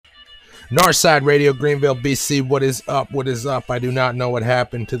Northside Radio, Greenville, BC. What is up? What is up? I do not know what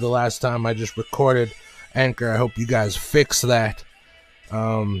happened to the last time I just recorded Anchor. I hope you guys fix that.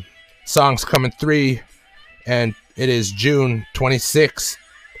 Songs coming 3, and it is June 26th,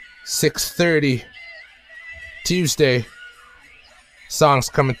 6:30, Tuesday. Songs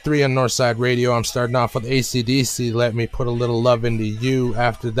coming 3 on Northside Radio. I'm starting off with AC/DC, Let Me Put a Little Love Into You.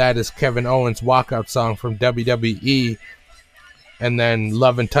 After that is Kevin Owens' walkout song from WWE. And then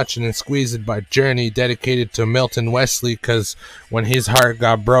Lovin', Touchin' and Squeezin' by Journey, dedicated to Milton Wesley, because when his heart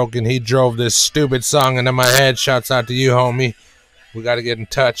got broken, he drove this stupid song into my head. Shouts out to you, homie. We got to get in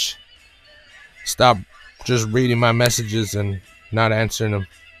touch. Stop just reading my messages and not answering them.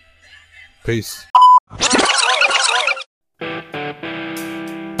 Peace.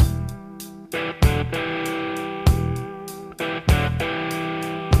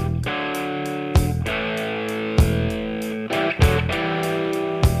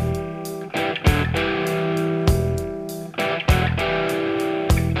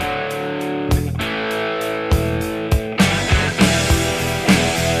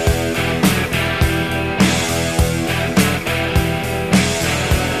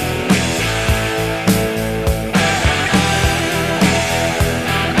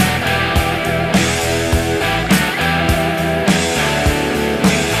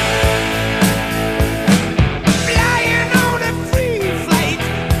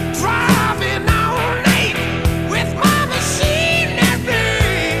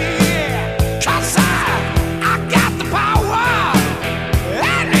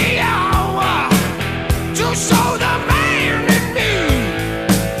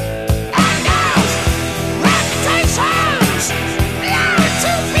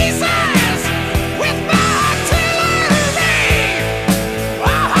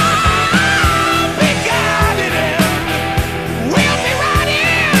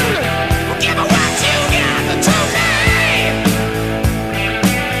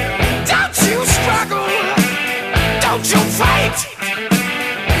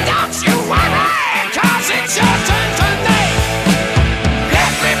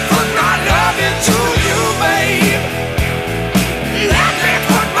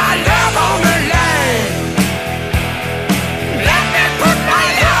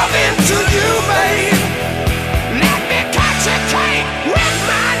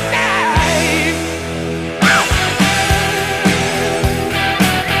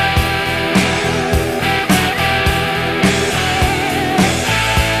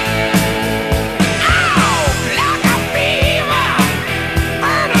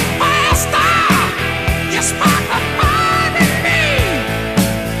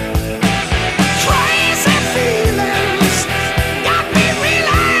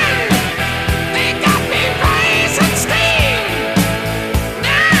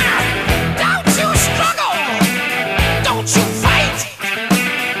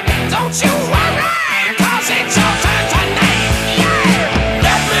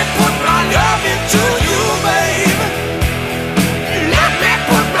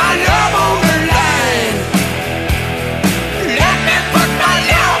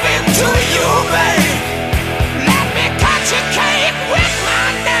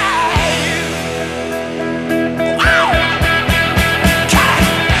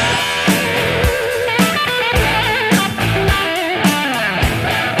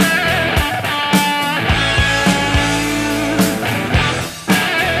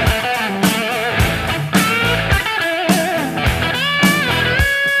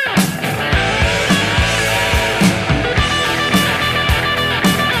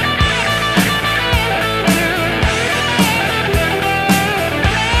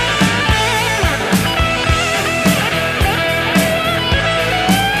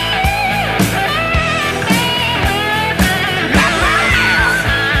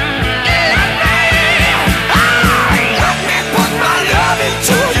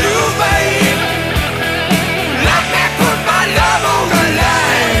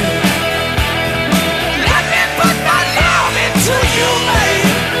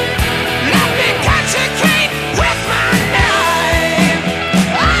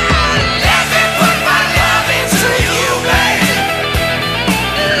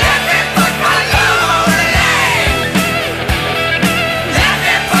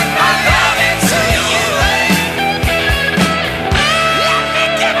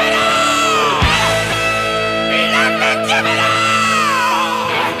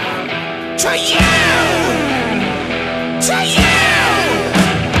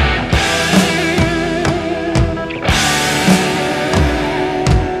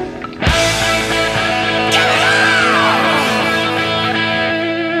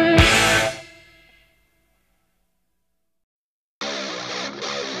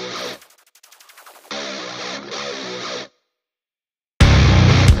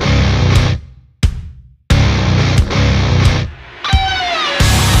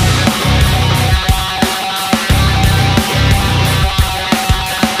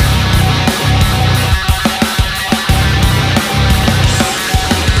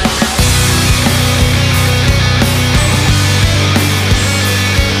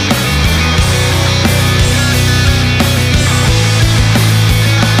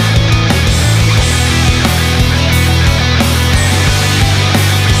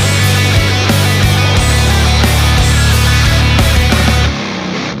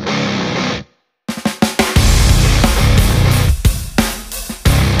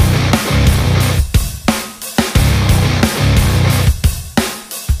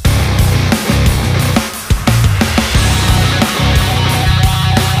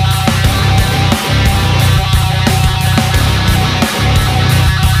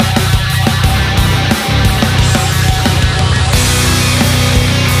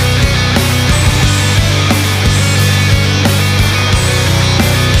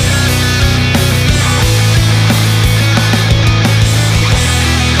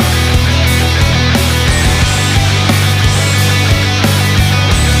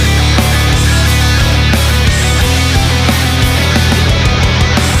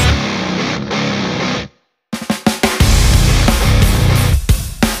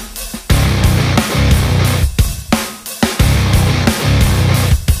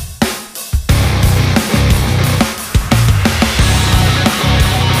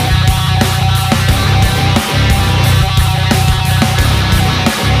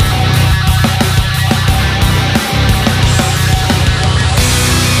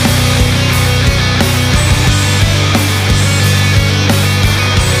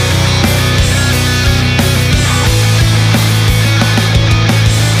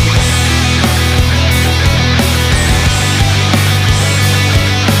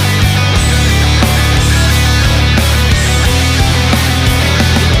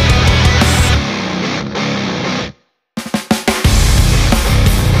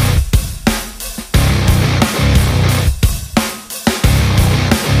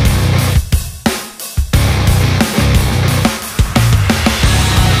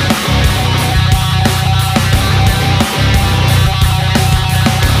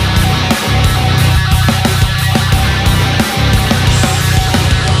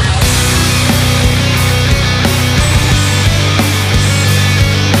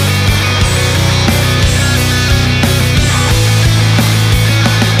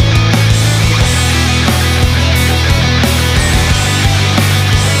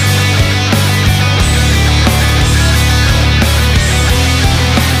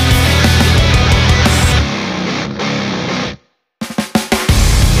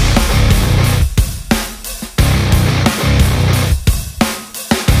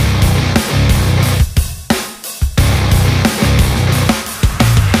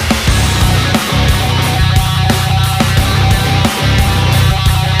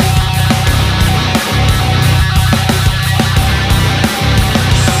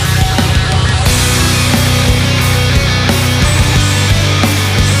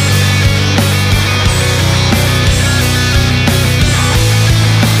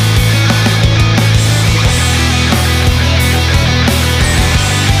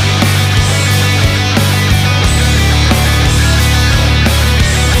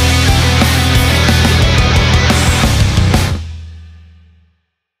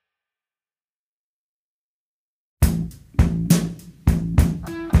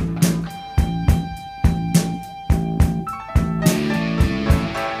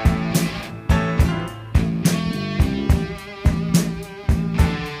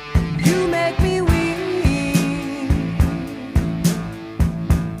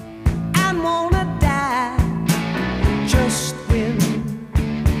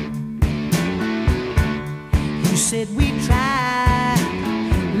 said we try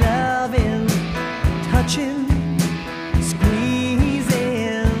loving, touching,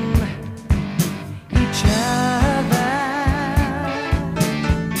 squeezing each other.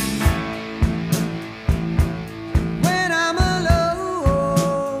 When I'm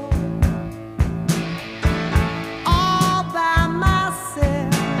alone, all by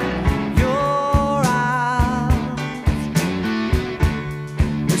myself, your arms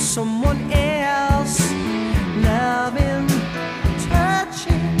with someone else, loving,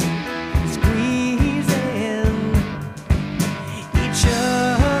 touching, squeezing each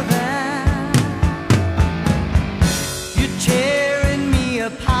other. You're tearing me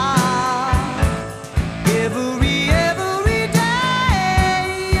apart every day.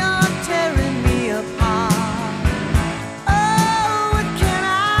 You're tearing me apart. Oh, what can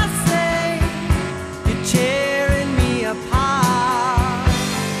I say? You're tearing me apart.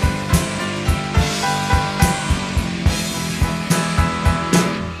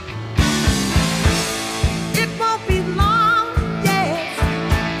 It won't be long, yes,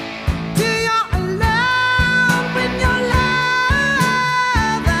 till you're alone with your lover.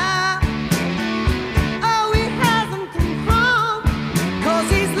 Oh, he hasn't come home, 'cause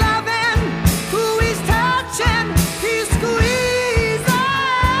he's loving who he's touching. He's squeezing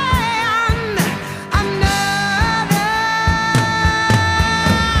another.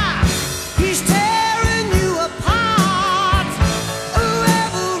 He's tearing you apart. Oh,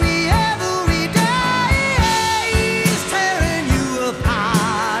 every day. He's tearing you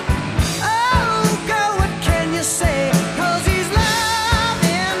apart. Oh, girl, what can you say? 'Cause he's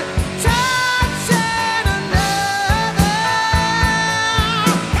loving, touching another.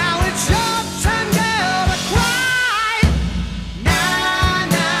 Now it's your turn, girl, to cry. Na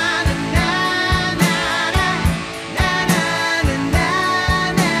na na na na na na na na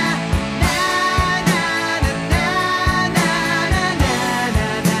na na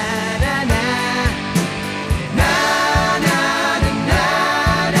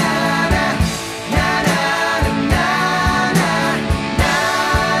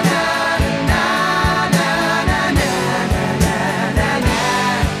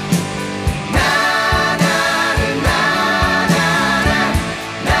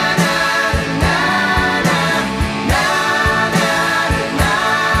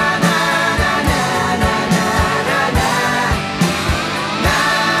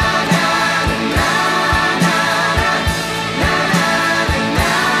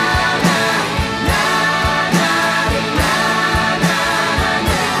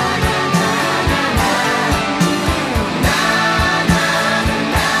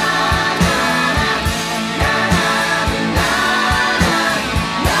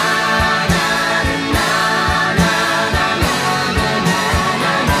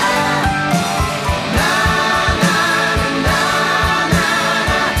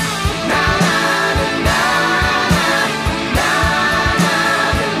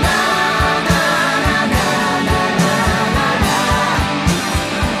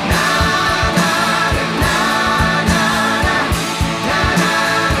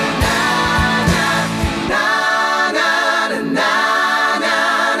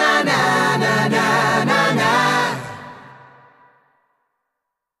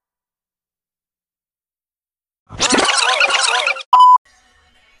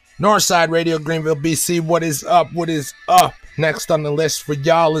Northside Radio, Greenville, BC. What is up? What is up? Next on the list for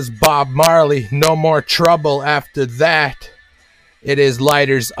y'all is Bob Marley. No More Trouble. After that, it is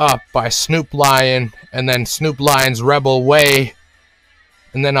Lighters Up by Snoop Lion, and then Snoop Lion's Rebel Way.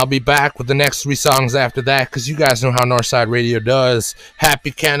 And then I'll be back with the next 3 songs after that, because you guys know how Northside Radio does.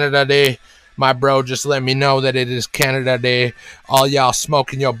 Happy Canada Day. My bro just let me know that it is Canada Day. All y'all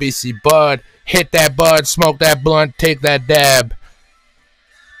smoking your BC bud. Hit that bud, smoke that blunt, take that dab.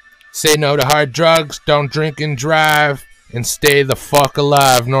 Say no to hard drugs, don't drink and drive, and stay the fuck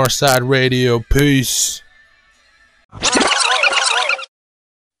alive. Northside Radio, peace.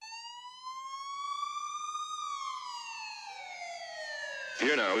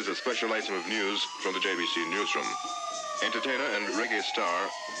 Here now is a special item of news from the JBC newsroom. Entertainer and reggae star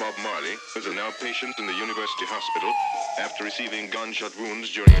Bob Marley is a now patient in the University Hospital after receiving gunshot wounds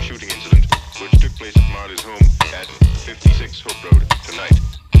during a shooting incident which took place at Marley's home at 56 Hope Road tonight.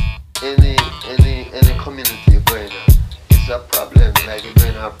 Any community going on, it's a problem, like you're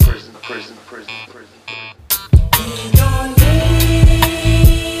going to have prison. We don't need,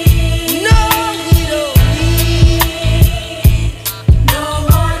 no, we don't need no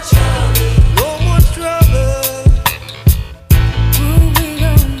more trouble. No more trouble. Ooh, we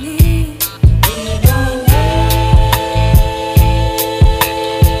don't need, we don't need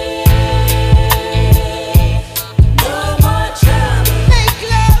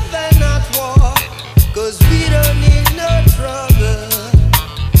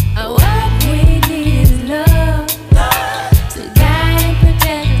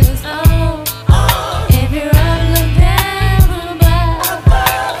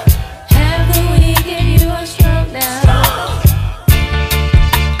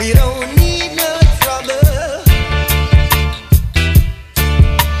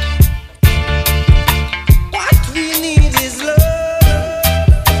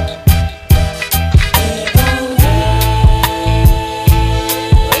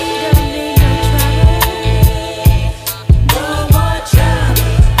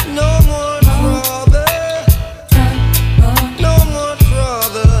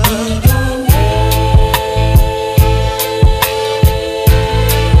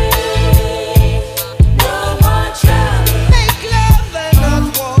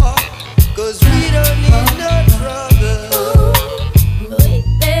don't need no trouble.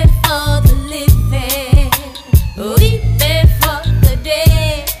 Weeping for the living, weeping for the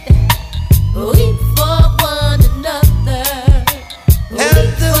dead, weep for one another,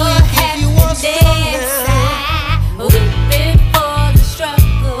 Help the weak if you want some. weeping for the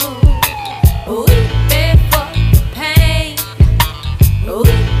struggle, weeping for the pain,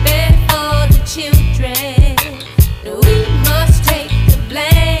 weeping for the children. We must take the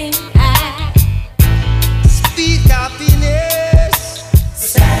blame. Speak happiness.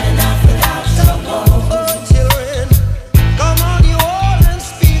 Sad enough without trouble. Oh, children, come on, you all, and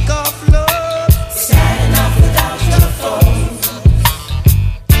speak of love. Sad enough without trouble.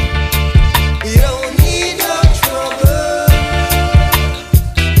 We don't need no trouble.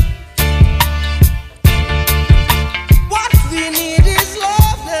 What we need is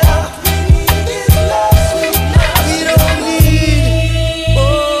love now. We don't need,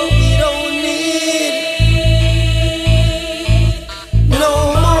 oh, we don't need no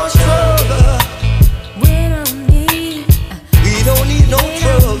more trouble. We don't need, We don't need no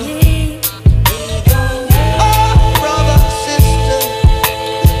trouble. Oh, brother, sister,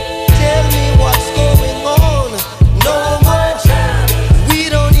 tell me what's going on. No more trouble. We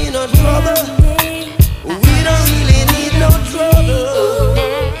don't need no trouble. We don't really need no trouble.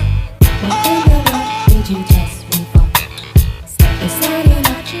 what did you test me for? You said you're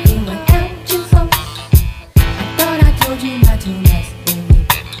not doing without you for. I thought I told you not to mess with me.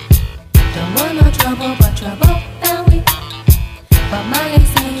 Don't want no trouble, but trouble found we. But my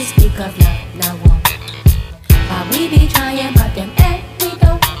say speak of love, now war. Why we be trying, but them we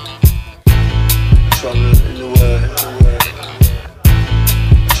don't. Trouble in the world.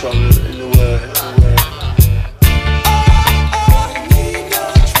 Trouble in the world.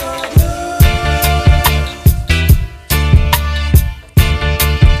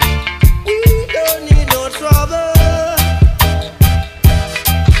 We don't need no trouble.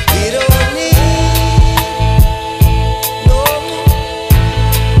 We don't need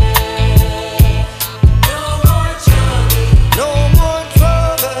no more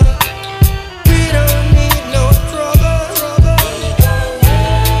trouble. We don't need no trouble.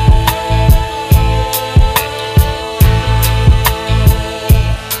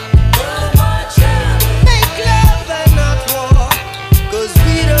 Make love and not war, 'cause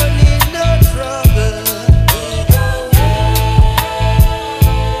we don't need no trouble.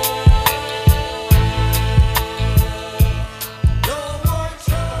 No more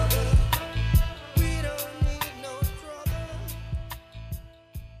trouble. We don't need no trouble.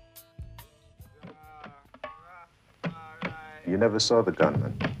 You never saw the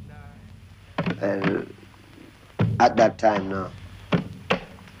gunman. Well, at that time, no.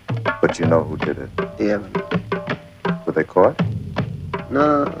 But you know who did it. Yeah, Were they caught?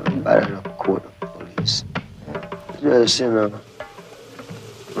 no, but I don't quote the police. Just, you know,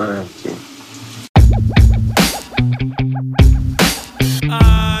 man, thing.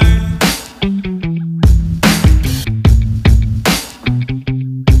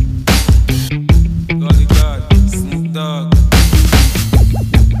 Golly God, Snoop Dogg.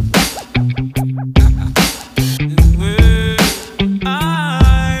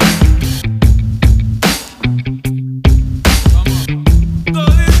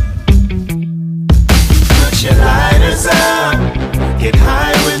 Put your lighters up, get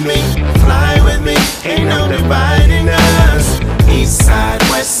high with me, fly with me, ain't no dividing us. East side,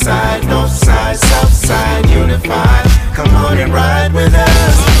 west side, north side, south side, unified. Come on and ride with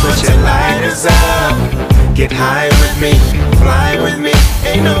us. Put your lighters up, get high with me, fly with me,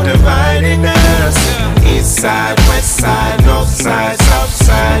 ain't no dividing us. East side, west side, north side, south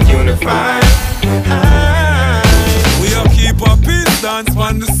side, unified. We are keep a peace dance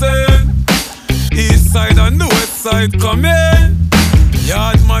on the same. East side and the west side come in.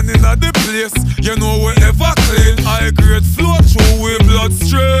 Yard man in the place, you know we ever clean. High grade flow through we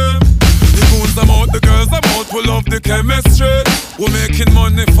bloodstream. The goons I'm out, the girls I'm out, we love the chemistry. We making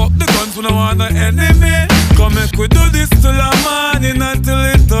money, fuck the guns, we don't want no enemy. Come make we do this till the morning until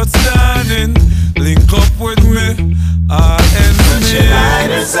it touch dawning. Link up with me, our Put your enemy.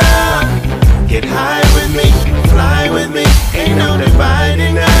 lighters up, get high with me, fly with me, ain't no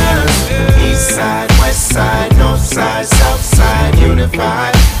dividing us. East side, west side, north side, south side,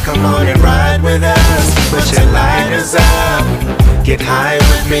 unified. Come on and ride with us. Put your lighters up, get high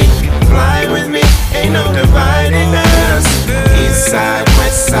with me, fly with me, ain't no dividing us. East side,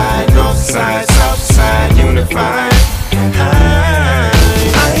 west side, north side, south side, unified.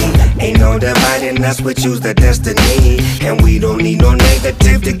 Ain't no dividing and that's what choose the destiny. And we don't need no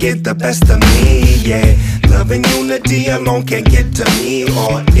negative to get the best of me, yeah. Love and unity alone can't get to me,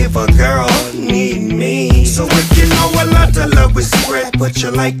 or if a girl need me. So if you know a lot of love is spread, put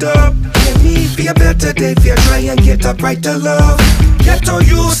your light up. Let me be a better day if you try and get up right to love. Ghetto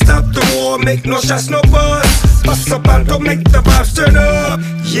you stop the war, make no shots, no buzz. Bust up and don't make the vibes turn up,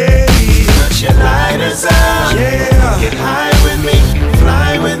 yeah. Put your lighters up, yeah. Get high with me,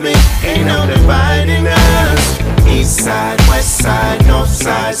 fly with me, ain't no dividing us. East side, west side, north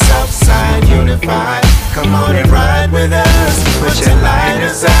side, south side, unified. Come on and ride with us. Put your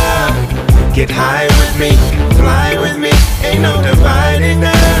lighters up. Get high with me, fly with me, ain't no dividing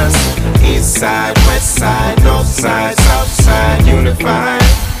us. East side, west side, north side, south side, unified.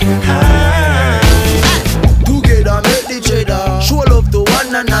 Together make the cheddar, show love to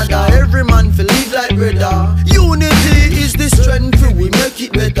one another. Every man feel live like brother. Unity is the strength, we make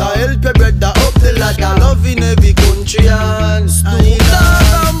it better. Help your brother up the ladder. Love in every country and Snoop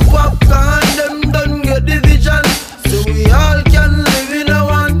Dogg and Popcorn, them done get division, so we all can live in a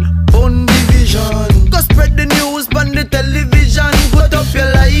one division. Go spread the news on the television. Put up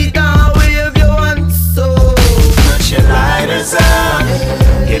your light and wave your hands. So put your lighters up.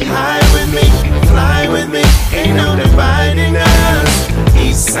 Get high with me, fly with me, ain't no dividing us.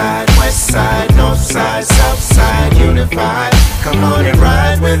 East side, west side, north side, south side, unified. Come on and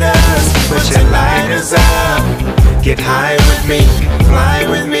ride with us. Put your lighters up. Get high with me, fly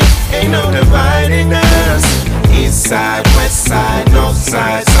with me, ain't no dividing us. East side, west side, north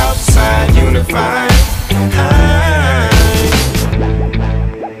side, south side, unified.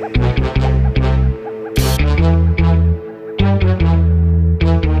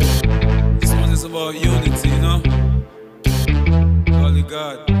 This one is about unity, you know? Holy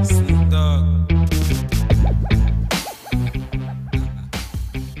God, Snoop Dogg.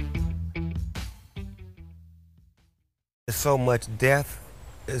 There's so much death,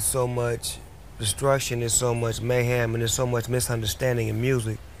 there's so much destruction, there's so much mayhem, and there's so much misunderstanding in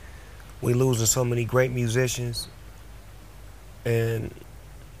music. We losing so many great musicians, and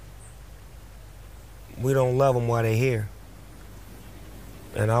we don't love them while they're here.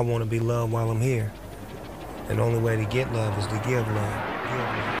 And I want to be loved while I'm here. And the only way to get love is to give love.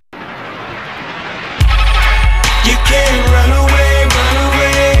 You can't run away, run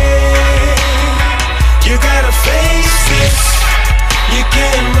away. You gotta face this. You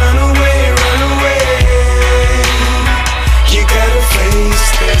can't run away, run away. You gotta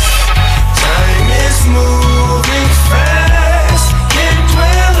face this. Time is moving fast. Can't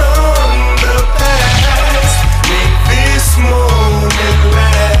dwell on the past. Make this moment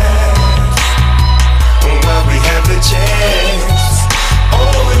last while we have the chance.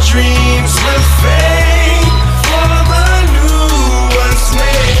 All the dreams will fade for the new ones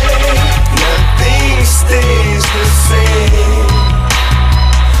made. Nothing stays the same.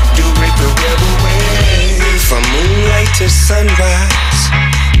 Do it the rebel way. From moonlight to sunrise,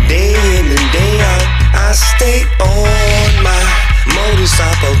 day in and day out, I stay on my modus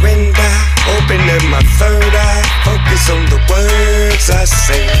operandi. Opening my third eye, focus on the words I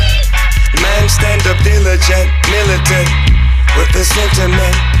say. Man, stand up diligent, militant, with the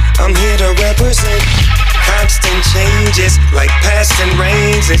sentiment I'm here to represent. Constant changes, like passing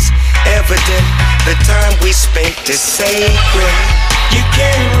rains. It's evident the time we spent is sacred. You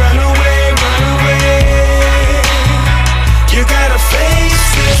can't run away, run away. You gotta face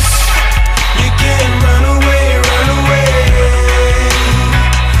this. You can't run away, run away.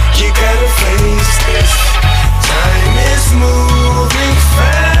 You gotta face this. Time is moving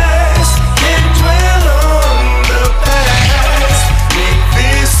fast. Can't dwell on the past. Make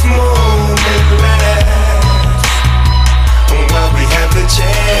this moment last while we have the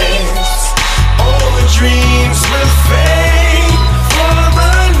chance. All the dreams will fade for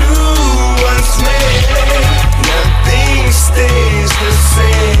the new ones made. Nothing stays the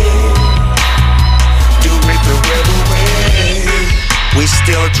same. Do it the rebel way. We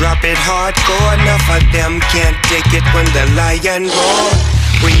still drop it hardcore. Enough of them can't take it when the lion roar.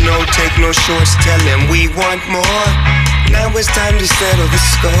 We no take no shorts, tell them we want more. Now it's time to settle the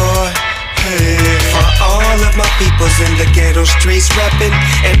score. Hey. For all of my peoples in the ghetto streets reppin',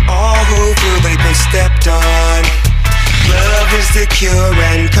 and all who feel they've been stepped on. Love is the cure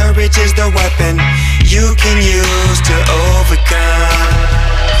and courage is the weapon you can use to overcome.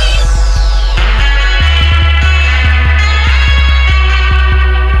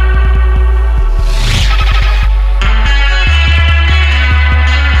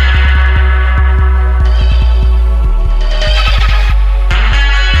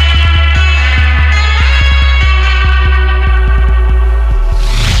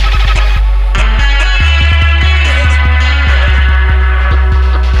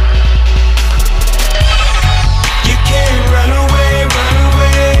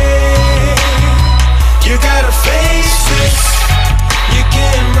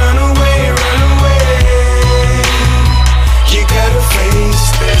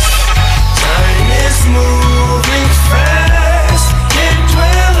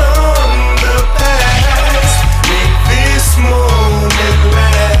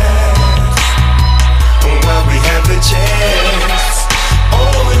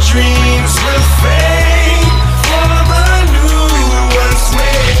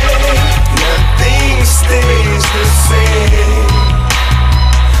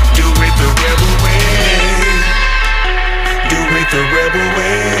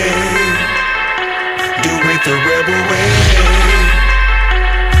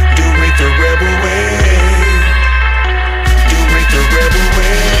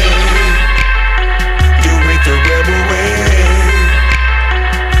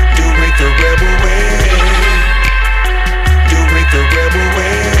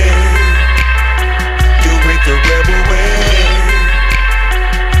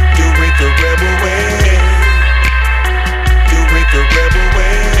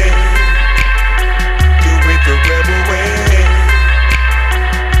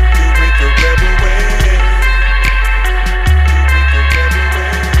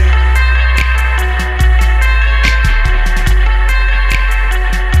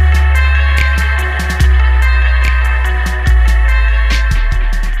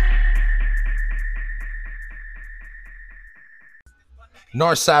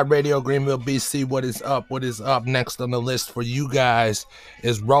 Northside Radio, Greenville, BC. What is up? What is up? Next on the list for you guys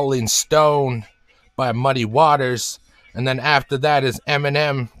is Rolling Stone by Muddy Waters. And then after that is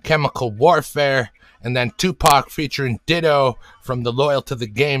Eminem, Chemical Warfare. And then Tupac featuring Ditto from the Loyal to the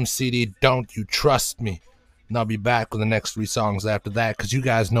Game CD, Don't You Trust Me. And I'll be back with the next 3 songs after that, because you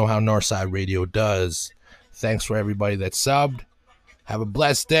guys know how Northside Radio does. Thanks for everybody that subbed. Have a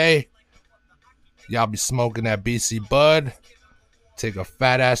blessed day. Y'all be smoking that BC Bud. Take a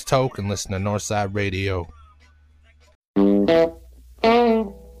fat ass toke and listen to Northside Radio.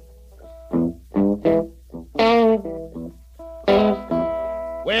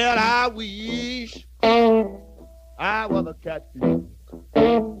 Well, I wish I was a catfish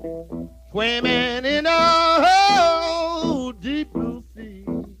swimming in a deep blue sea.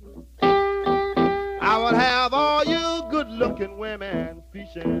 I would have all you good-looking women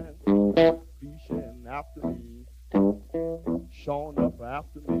fishing after me. Showing up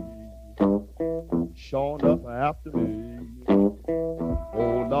after me, showing up after me.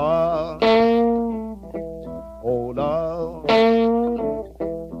 Oh Lord, oh Lord,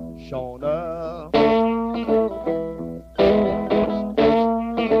 showing up.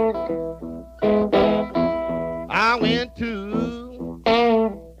 I went to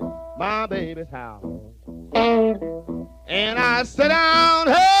my baby's house and I sat down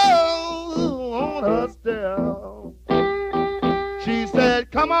on her step. She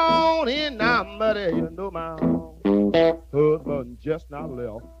said, come on in now, buddy, you know my husband just now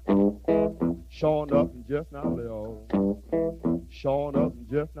left. Showing up and just now left. Showing up and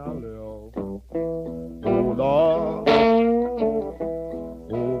just now left. Oh, Lord.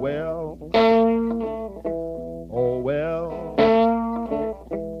 Oh, well. Oh, well.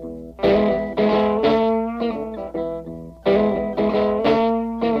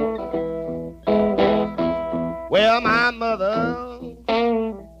 Well, my mother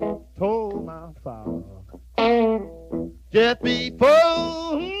told my father just before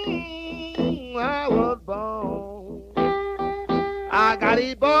I was born, I got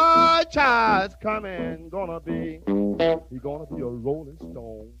a boy child coming, he gonna be a rolling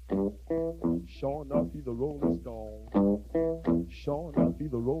stone. Sure enough, he's a rolling stone. Sure enough,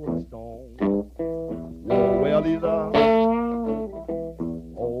 he's a rolling stone. Oh, well, he's a,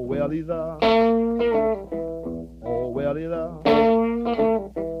 oh, well, he's a, oh, well, he's a.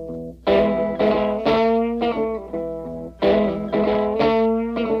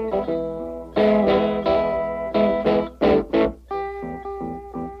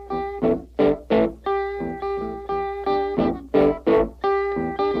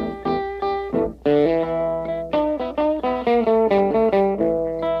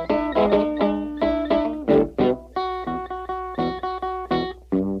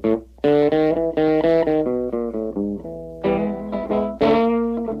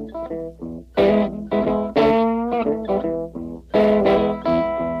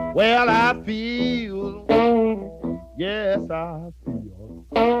 Well, I feel, yes, I feel,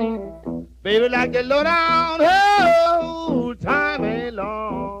 baby, like the low down, oh, time ain't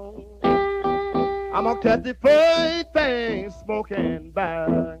long. I'm gonna catch the first thing smoking back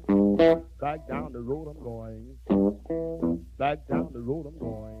down the road I'm going, back down the road I'm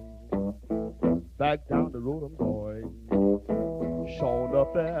going, back down the road I'm going. Showing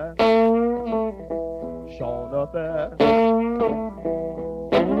up there, showing up there.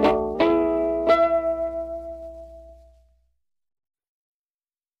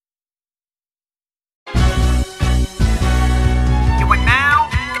 You are now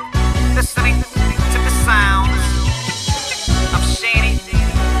listening to the sounds of Shady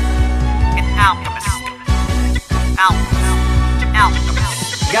and Alchemist.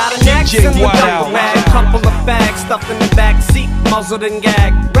 Got an X in the duffel bag, couple of bags stuffed in the back seat, muzzled and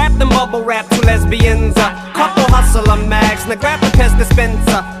gagged. Wrapped in bubble wrap, 2 lesbians, a couple hustler mags. Now grab the pest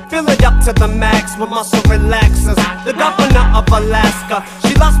dispenser, fill it up to the max with muscle relaxers. The governor of Alaska,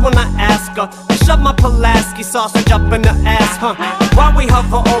 she lost when I asked her to shove my Pulaski sausage up in her ass, huh? While we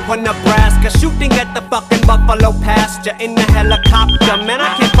hover over Nebraska, shooting at the fucking buffalo pasture in the helicopter. Man,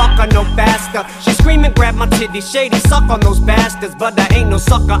 I can't fuck her no faster. She screaming, grab my titty, Shady, suck on those bastards. But I ain't no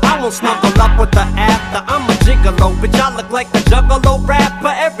sucker, I won't snuggle up with her after. I'm a gigolo, bitch, I look like a juggalo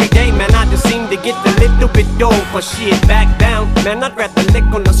rapper. Every day, man, I just seem to get a little bit dope. But shit, back down, man, I'd rather lick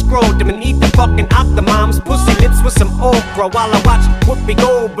on the scrotum and eat the fucking Octomom's pussy lips with some okra. While I watch Whoopi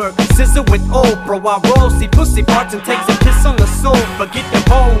Goldberg scissor with Oprah, while Rosie pussy farts and takes a piss on the sofa. Get the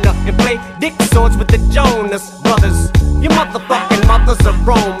boner and play dick swords with the Jonas Brothers. Your motherfucking mothers are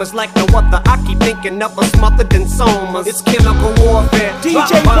Romans like no other. I keep thinking of us smothered than somas. It's chemical warfare.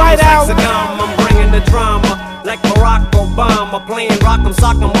 DJ Whiteout. I'm bringing the drama. like Barack Obama. Playing rock'em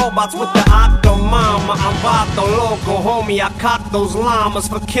sock'em robots with the Octomama. I'm Vato Loco, homie, I caught those llamas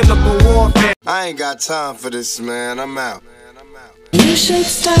for chemical warfare. I ain't got time for this, man. I'm out. You should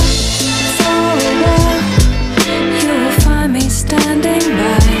stop for a while. You will find me standing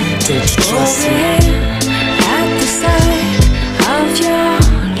by. Don't you trust over me? here at the side of your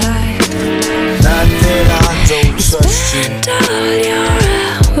life. Not that I don't trust you. All your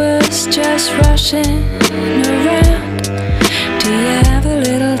hours just rushing around. Do you have a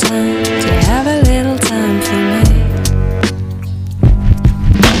little time? Do you have a little time for me?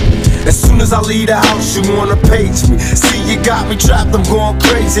 As soon as I leave the house, you wanna page me. See, you got me trapped, I'm going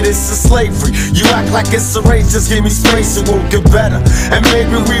crazy. This is slavery. You act like it's a race, just give me space, it won't get better. And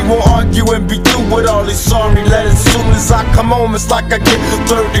maybe we won't argue and be through with all these sorry letters. As soon as I come home, it's like I get the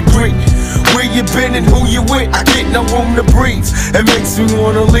 3rd degree. Where you been and who you with, I get no room to breathe. It makes me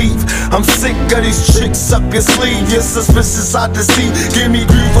wanna leave. I'm sick of these tricks up your sleeve. You're suspicious, I deceive. Give me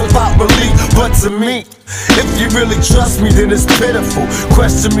grief without relief. But to me, if you really trust me, then it's pitiful.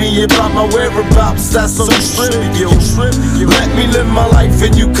 Question me about my whereabouts, that's so trivial. Let me live my life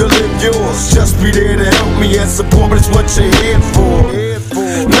and you can live yours. Just be there to help me and support, it's what you're here for.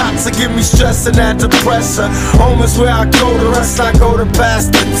 Not to give me stress and add to pressure. Home is where I go, the rest I go to pass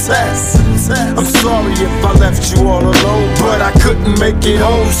the test. I'm sorry if I left you all alone, but I couldn't make it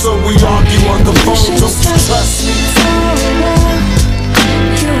home, so we argue on the phone. Don't you trust me?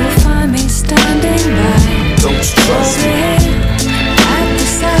 You will find me standing by. Don't you trust me? At the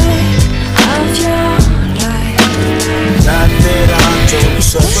side of your life. Not that I don't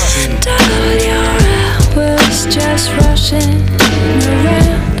trust you. All your hours just rushing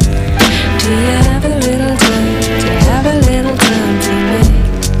around. Do you have a little time? Do you have a little time for me?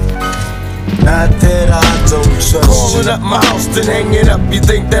 Not that I don't trust you. Calling up my house, then hanging up, you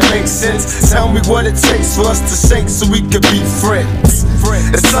think that makes sense? Tell me what it takes for us to shake so we could be friends.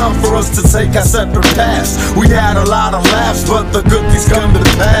 It's time for us to take our separate paths. We had a lot of laughs, but the good things come to the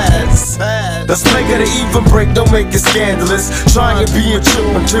past. Let's make it an even break, don't make it scandalous. Trying to be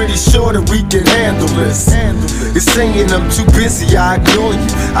true, I'm pretty sure that we can handle this. You're saying I'm too busy, I ignore you.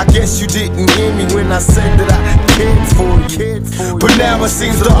 I guess you didn't hear me when I said that I cared for you. But now it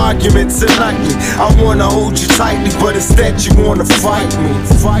seems the arguments are nightly. I wanna hold you tightly, but instead you wanna fight me.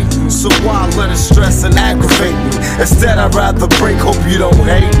 So why let it stress and aggravate me? Instead I'd rather break, hope you don't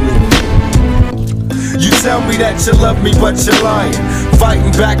hate me. You tell me that you love me, but you're lying.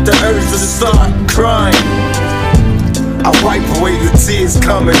 Fighting back the urge to start crying. I wipe away the tears,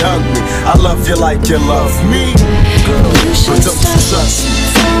 come and hug me. I love you like you love me, girl, but don't you trust me?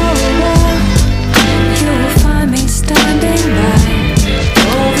 You will find me standing by.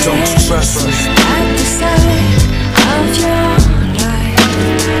 Don't you trust me? At the side of your life.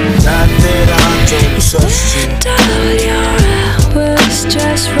 Not that I don't trust you. All your hours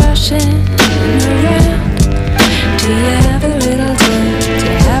just rushing around. Do you have a little time? Do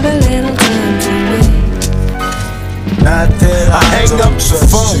you have a little time for me? Not that I hang up the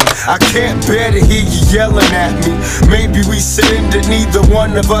phone. I can't bear to hear you yelling at me. Maybe we should end it, neither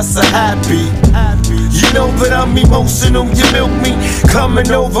one of us are happy. You know that I'm emotional, you milk me.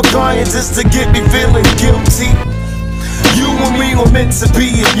 Coming over crying just to get me feeling guilty. You and me were meant to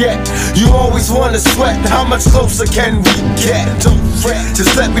be, and yet you always wanna sweat. How much closer can we get? Don't fret,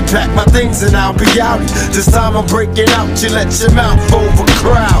 just let me pack my things and I'll be out. This time I'm breaking out, you let your mouth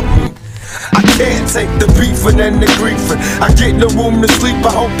overcrowd me. I can't take the beefing and the griefing. I get no room to sleep,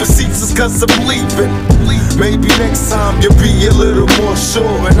 I hope it ceases cause I'm leaving. Maybe next time you'll be a little more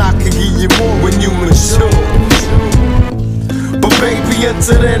sure, and I can give you more when you mature. But baby,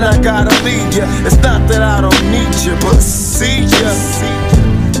 until then I gotta leave ya. It's not that I don't need you, but see ya.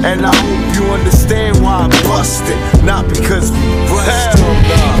 And I hope you understand why I busted. Not because we busted.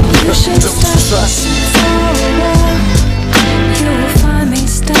 Don't trust me. You will find me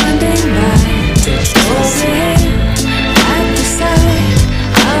standing by. Over here at the side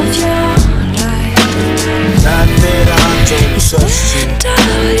of your life. Not that I don't trust you.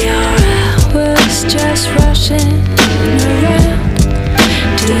 All your hours just rushing around.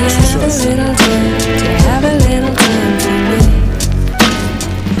 Do you have a little time? Do you have a little time for me?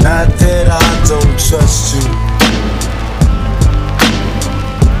 Not that I don't trust you.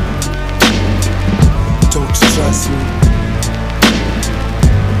 Don't you trust me?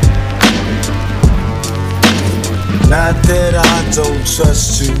 Not that I don't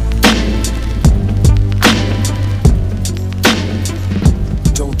trust you.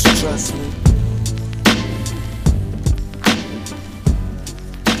 Don't you trust me?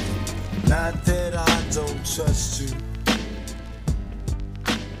 Not that I don't trust you.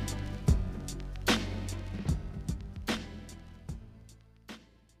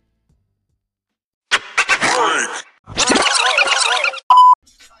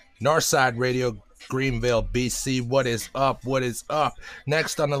 Northside Radio, Greenville, BC. What is up? What is up?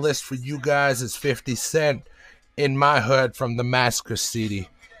 Next on the list for you guys is 50 Cent, In My Hood from the Massacre CD.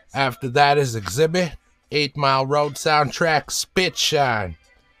 After that is Exhibit, 8 Mile Road soundtrack, Spit Shine.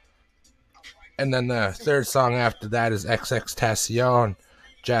 And then the third song after that is XXXTentacion,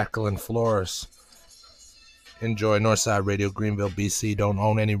 Jacqueline Flores. Enjoy. Northside Radio, Greenville, BC. Don't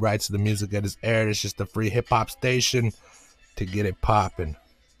own any rights to the music that is aired. It's just a free hip-hop station to get it poppin'.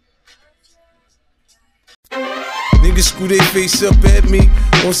 Niggas screw their face up at me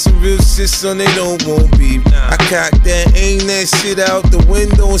on some real shit, son, they don't want beef. I cock that, aim that shit out the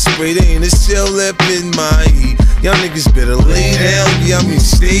window and spray there ain't a shell left in my heat. Y'all niggas better lay down, yeah, I mean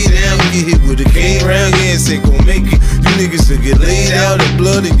stay down. Get hit with a cane round, yeah, it's ain't gon' make it. You niggas will get laid out, the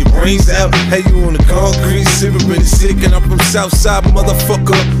blood in your brains out. Hey, you on the concrete, sippin' sick, and I'm from Southside,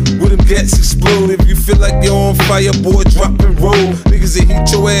 motherfucker. Where them gats explode. If you feel like you're on fire, boy, drop and roll. Niggas that heat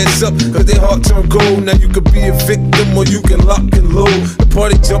your ass up, cause they heart turn cold. Now you could be a victim or you can lock and load. The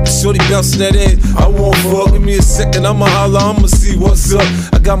party jumpin', shorty bouncing that ass. I won't fuck, give me a second, I'ma holler, I'ma see what's up.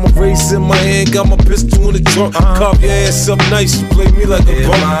 I got my race in my hand, got my pistol in the trunk. Carve your ass up nice, you play me like a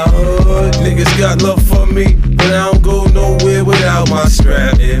punk. In my hood, niggas got love for me, but I don't go nowhere without my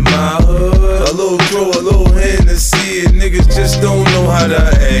strap. In my hood, a little throw, a little Hennessy, and niggas just don't know how to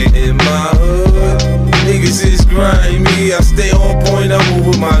act. In my hood, niggas is grimy, I stay on point, I move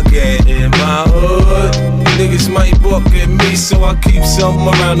with my gat. In my hood, niggas might buck at me, so I keep something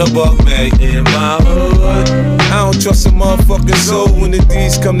around the buck bag. In my hood, I don't trust a motherfucking soul. When the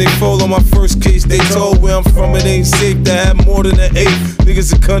D's come, they fall on my first case. They told where I'm from, it ain't safe to have more than an 8.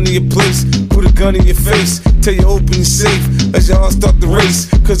 Niggas will come to your place, put a gun in your face, tell you open your safe as y'all start the race.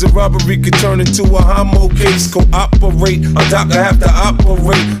 Cause a robbery could turn into a homo case. Cooperate, a doctor have to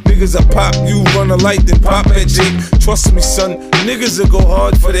operate. Niggas will pop you, run a light, then pop at Jake. Trust me, son, niggas will go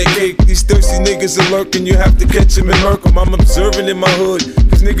hard for that cake. These thirsty niggas are lurking, you have to catch them and murk them. I'm observing in my hood,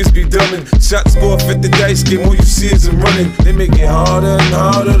 cause niggas be dumbing. Shots go off at the dice game, all you see is them running. They make it harder and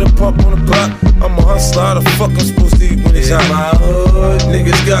harder to pump on the block. I'm a hustler, how the fuck I'm supposed to eat when it's hot? In my hood,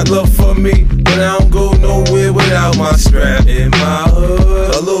 niggas got love for me, but I don't go nowhere without my strap. In my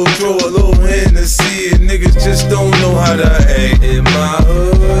hood, a little throw, a little Hennessy, and niggas just don't know how to act. In my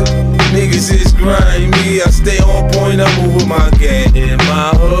hood, niggas is grimy, I stay on point, I move with my gat. In my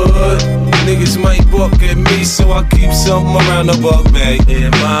hood, niggas might buck at me, so I keep something around the buck bag.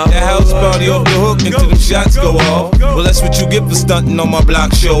 In my hood, that house party off the hook until them shots go off. Well, that's what you get for stunting on my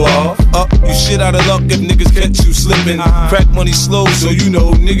block, show off. You shit out of luck if niggas catch you slipping. Crack money slow, so you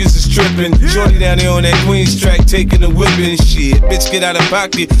know niggas is tripping. Shorty down there on that Queens track, taking the whipping. Shit, bitch, get out of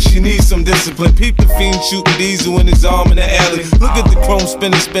pocket, she needs some discipline. Peep the fiend shooting diesel in his arm in the alley. Look at the chrome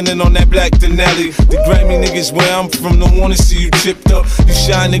spinning on that black Denali. The Grammy niggas where I'm from don't wanna see you chipped up. You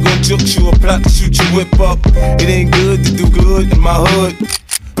shy nigga gon' juke you or plot to shoot your whip up. It ain't good to do good in my hood.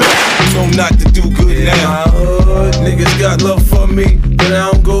 You know not to do good now. In my hood, niggas got love for me, but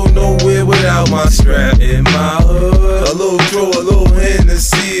I don't go nowhere without my strap. In my hood, a little throw, a little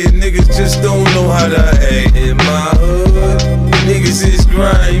Hennessy, and niggas just don't know how to act. In my hood, niggas is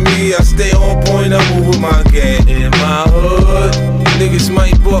grimy, I stay on point, I move with my gat. In my hood, niggas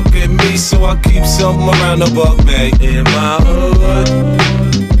might buck at me, so I keep something around the buck bag. In my hood.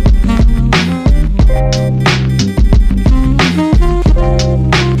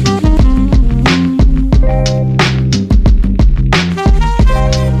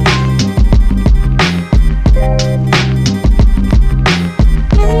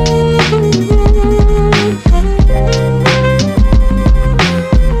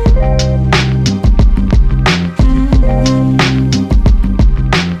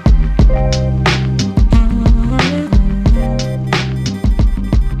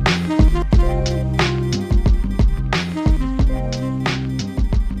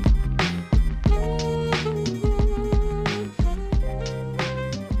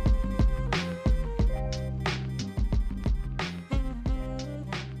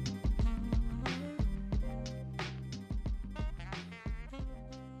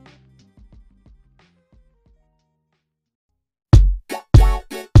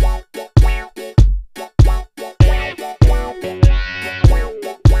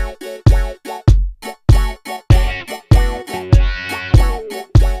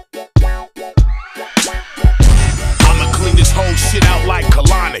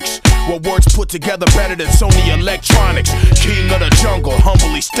 Together better than Sony Electronics. King of the jungle,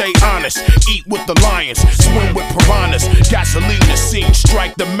 humbly stay honest. Eat with the lions, swim with piranhas. Gasoline the scene,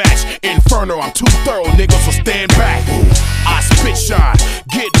 strike the match. Inferno, I'm too thorough, niggas will stand back. I spit shine,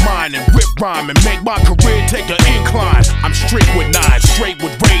 get mine and rip rhyme and make my career take an incline. I'm strict with nines, straight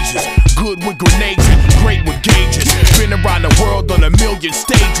with razors, good with grenades and great with gauges. Been around the world on a million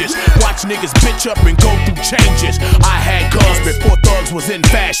stages. Watch niggas bitch up and go through changes. I had guns before thugs was in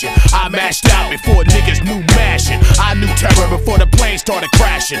fashion. I mashed out before niggas knew mashing. I knew terror before the plane started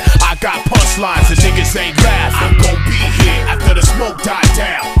crashing. I got punchlines and niggas ain't laughing. I'm gon' be here after the smoke died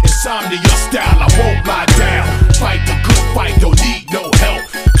down. Insomnia style, I won't lie down. Fight the good fight, don't need no help.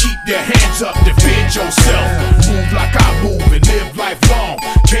 Keep your hands up, defend yourself. Move like I move and live life long.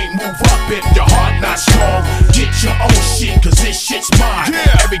 Can't move up if your heart not strong. Get your own shit, cause this shit's mine.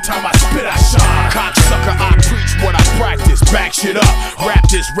 Every time I spit, I shine. Cocksucker, I preach what I practice. Back shit up, rap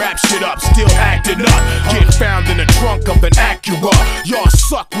this rap shit up. Still acting up. Get found in the trunk of an Acura. Y'all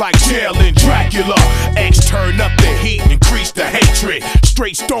suck like jail in Dracula. X turn up the heat, increase the hatred.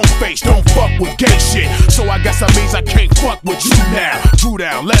 Straight stone face, don't fuck with gay shit. So I guess that means I can't fuck with you now. Drew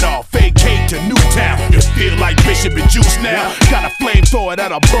down, let off, vacate to Newtown. You feel like Bishop and Juice now. Got a flamethrower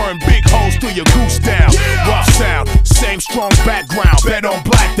that'll burn big holes through your goose down. Rough sound, same strong background. Bet on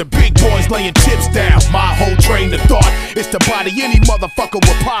black, the big boys laying chips down. My whole train of thought is to body any motherfucker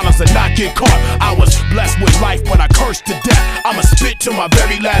with problems and not get caught. I was blessed with life, but I cursed to death. I'ma spit to my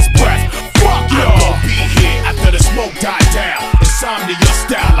very last breath. Fuck y'all. I'm gon' be here after the smoke died down. Insomnia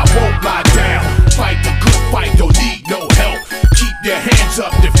style, I won't lie down. Fight the good fight, don't need no help. Keep your hands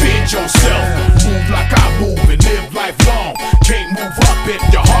up, defend yourself. Move like I move and live life long. Can't move up if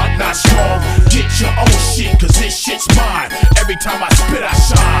your heart not strong. Get your own shit, cause this shit's mine. Every time I spit, I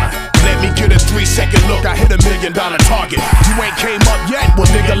shine. Let me get a 3-second look, I hit $1 million target. You ain't came up yet? Well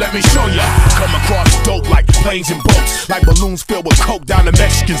nigga, let me show ya. Come across dope like planes and boats, like balloons filled with coke down the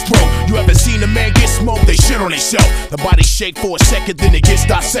Mexican's throat. You ever seen a man get smoked? They shit on themselves. The body shake for a second, then it gets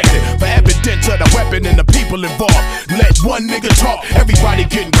dissected. For evidence of the weapon and the people involved. Let one nigga talk, everybody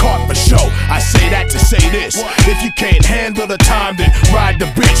getting caught for show. I say that to say this: if you can't handle the time, then ride the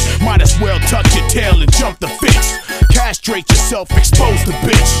bitch. Might as well tuck your tail and jump the fence. Castrate yourself, expose the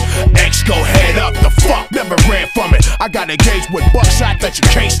bitch. X go head up, the fuck never ran from it. I got engaged with buckshot that you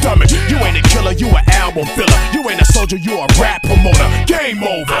can't stomach. You ain't a killer, you an album filler. You ain't a soldier, you a rap promoter. Game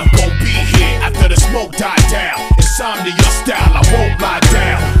over. I'm gon' be here after the smoke died down. Insomnia style, I won't lie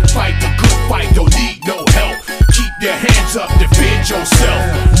down. Fight the good fight, don't need no help. Keep your hands up, defend yourself.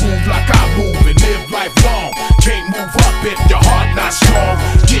 Move like I move and live life long. Can't move up if your heart not strong.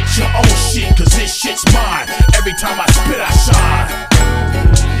 Get your own shit, cause this shit's mine. Every time I spit, I shine.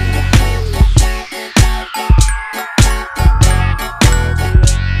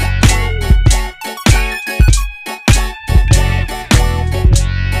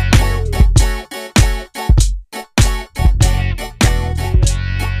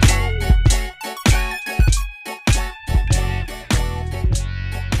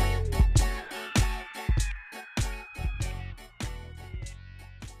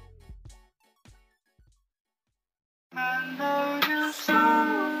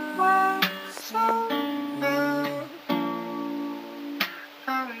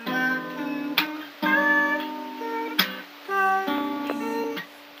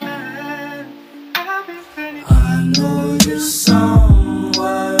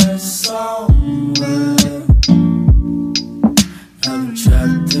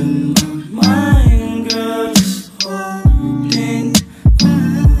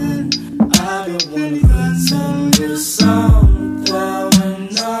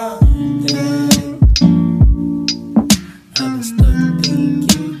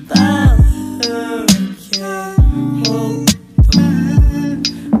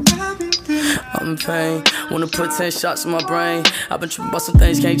 Wanna put 10 shots in my brain. I've been tripping about some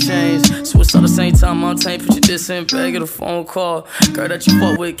things can't change. Suicide the same time I'm tame. Put your diss in bag, get a phone call. Girl that you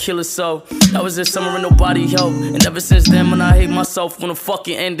fuck with, kill herself. That was this summer and nobody helped. And ever since then, when I hate myself, when the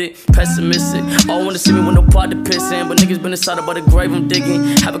fucking ended. Pessimistic, all wanna see me with no pot to piss in. But niggas been inside about the grave I'm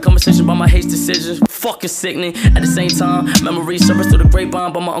digging. Have a conversation about my hate decisions. Fucking sickening. At the same time, memories surface through the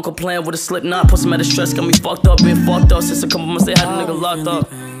grapevine. By my uncle playing with a slip knot. Put some out of stress, got me fucked up. Been fucked up since a couple months they had a nigga locked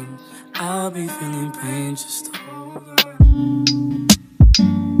up. I'll be feeling pain, just hold on.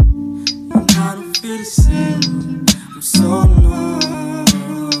 And I don't feel the same, I'm so numb.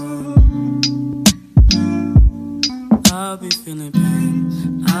 I'll be feeling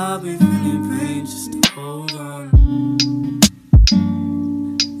pain, I'll be feeling pain, just hold on.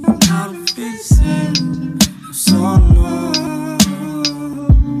 And I don't feel the same, I'm so numb.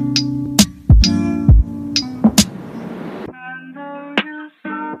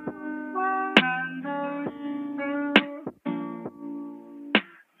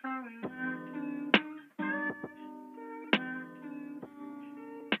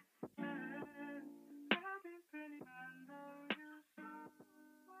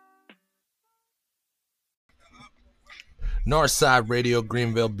 Northside Radio,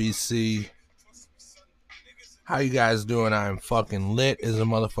 Greenville, BC. How you guys doing? I am fucking lit as a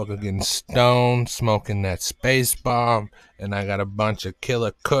motherfucker, getting stoned, smoking that space bomb, and I got a bunch of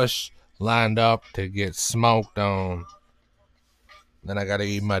killer kush lined up to get smoked on. Then I gotta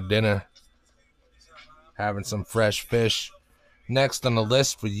eat my dinner, having some fresh fish. Next on the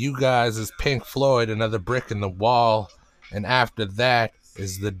list for you guys is Pink Floyd, Another Brick in the Wall. And after that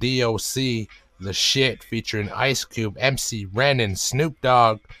is the DOC, The Shit, featuring Ice Cube, MC Ren, and Snoop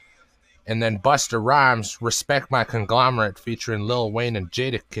Dogg. And then Busta Rhymes, Respect My Conglomerate, featuring Lil Wayne and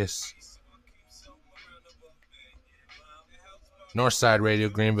Jadakiss. Northside Radio,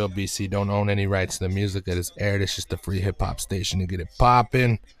 Greenville, BC. Don't own any rights to the music that is aired. It's just a free hip-hop station to get it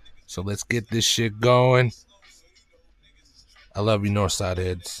popping. So let's get this shit going. I love you, Northside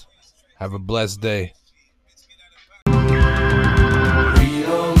heads. Have a blessed day. We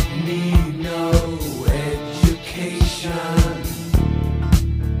don't need no education.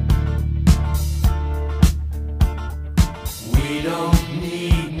 We don't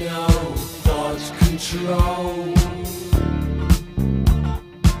need no thought control.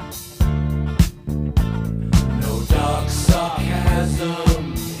 No dark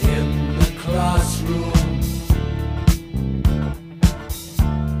sarcasm in the classroom.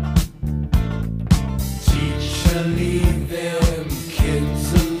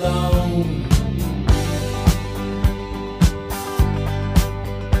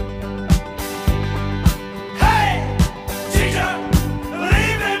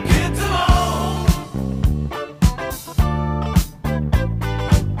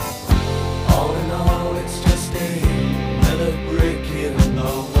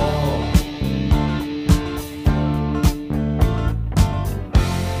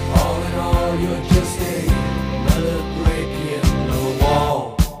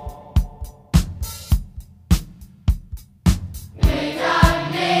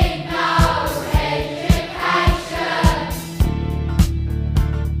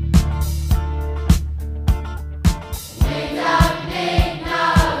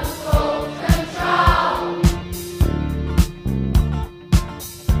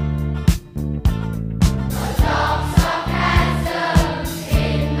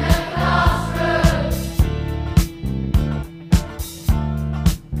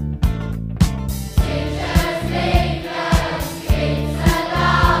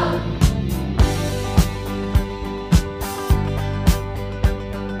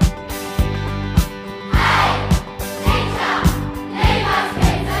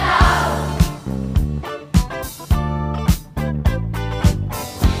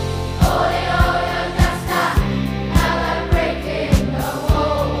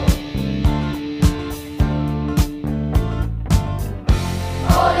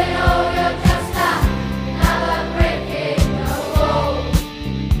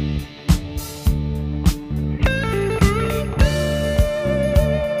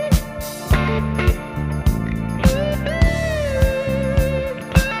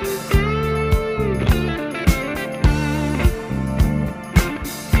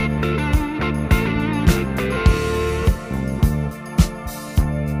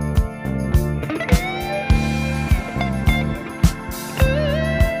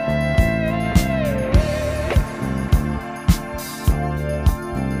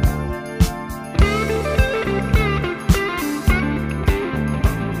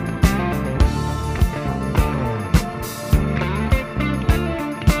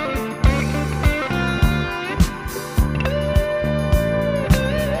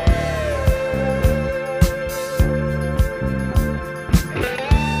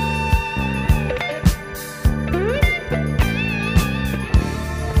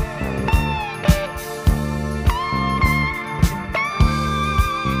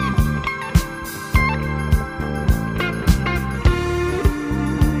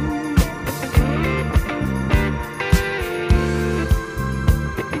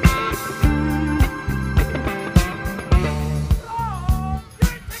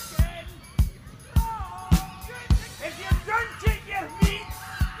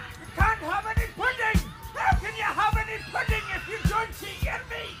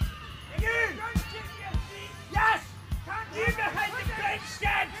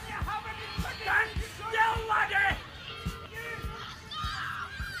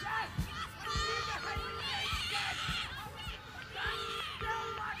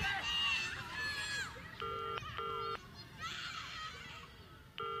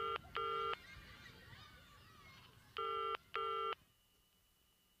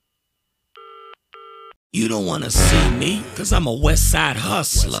 You don't wanna see me, cause I'm a West Side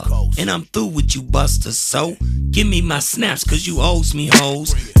hustler. And I'm through with you busters, so give me my snaps, cause you owes me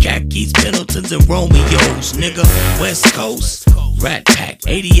hoes. Khakis, Pendletons, and Romeos, nigga. West Coast, Rat Pack,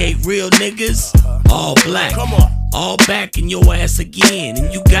 88 real niggas, all black. All back in your ass again,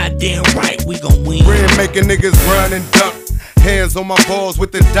 and you goddamn right we gon' win. Bread making niggas run and duck. Hands on my balls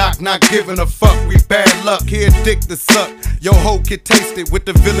with the doc, not giving a fuck. We bad luck, here dick to suck. Yo hoe can taste it with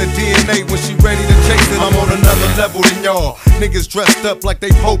the villain DNA. When she ready to chase it, I'm on another level than y'all. Niggas dressed up like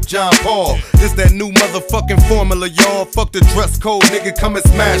they Pope John Paul. This that new motherfucking formula, y'all. Fuck the dress code, nigga, come and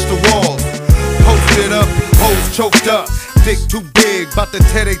smash the walls. Posted up, hoes choked up. Dick too big, bout to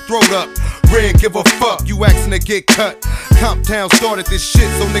tear they throat up. Red, give a fuck, you asking to get cut. Comptown started this shit,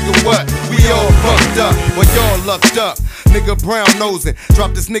 so nigga what? We all fucked up, but y'all lucked up. Nigga brown nosing,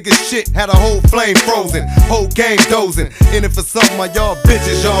 dropped this nigga shit, had a whole flame frozen. Whole game dozing, in it for something, my y'all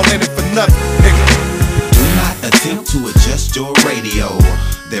bitches, y'all in it for nothing, nigga. Do not attempt to adjust your radio.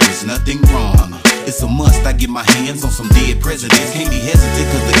 There is nothing wrong. It's a must, I get my hands on some dead presidents. Can't be hesitant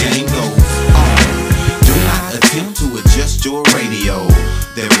cause the game goes on. Do not attempt to adjust your radio.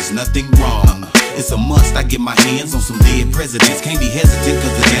 There is nothing wrong. It's a must, I get my hands on some dead presidents. Can't be hesitant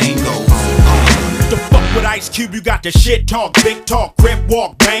cause the game goes on. The fuck with Ice Cube, you got the shit talk, big talk, grip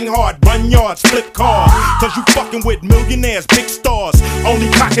walk, bang hard, run yards, flip cars. Cause you fucking with millionaires, big stars. Only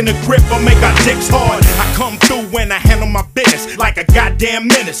cocking the grip or make our dicks hard. I come through when I handle my business like a goddamn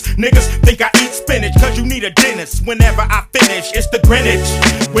menace. Niggas think I eat spinach cause you need a dentist. Whenever I finish, it's the Greenwich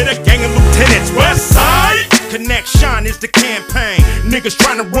with a gang of lieutenants. West Side Connection is the campaign. Niggas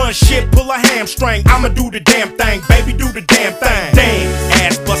trying to run shit, pull a hamstring. I'ma do the damn thing, baby, do the damn thing. Damn,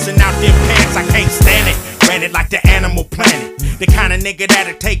 ass busting out them pants, I can't stand it. Granted like the Animal Planet. The kind of nigga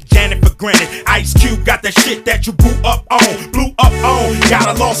that'll take Janet for granted. Ice Cube got the shit that you blew up on.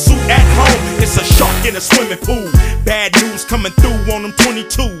 Got a lawsuit at home. It's a shark in a swimming pool. Bad news coming through on them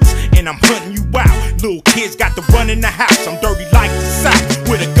 22s. And I'm hunting you out. Little kids got to run in the house. I'm dirty like the South.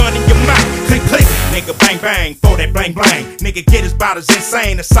 With a gun in your mouth. Click, click. Nigga bang, bang. Throw that blang, blang. Nigga get his bout as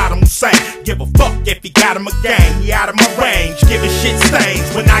insane as Saddam Hussein. Give a fuck if he got him a gang. He out of my range. Giving shit stains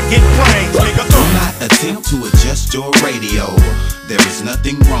when I get brains. Nigga, do not attempt to adjust your radio. There is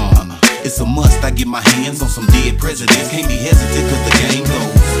nothing wrong. It's a must, I get my hands on some dead presidents. Can't be hesitant cause the game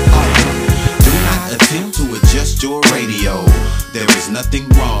goes on. Do not attempt to adjust your radio. There is nothing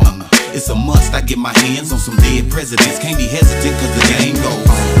wrong. It's a must, I get my hands on some dead presidents. Can't be hesitant cause the game goes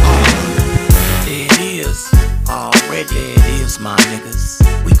on. There it is, already it is, my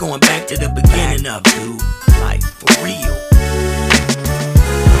niggas. We going back to the beginning of dude, like for real.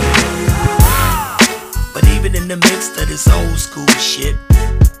 But even in the midst of this old school shit,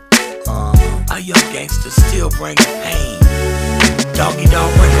 our young gangsters still bring pain. Doggy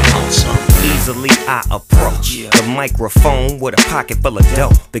dog record on something. Easily I approach the microphone with a pocket full of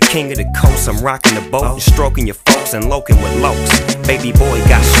dope. The king of the coast, I'm rocking the boat, stroking your folks and loking with lokes. Baby boy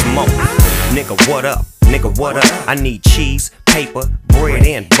got smoke. Nigga, what up? Nigga, what up? I need cheese, paper, bread,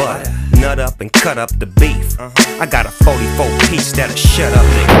 and butter. Nut up and cut up the beef. I got a 44 piece that'll shut up,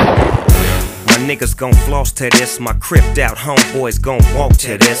 nigga. My niggas gon' floss to this. My cripped out homeboys gon' walk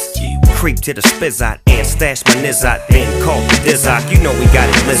to this. Creep to the spizzot and stash my nizzot. Then call the dizzot. You know we got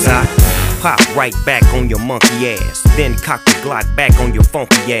it blizzot. Pop right back on your monkey ass. Then cock the Glock back on your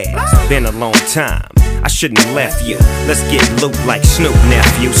funky ass. Been a long time. I shouldn't have left you. Let's get loot like Snoop,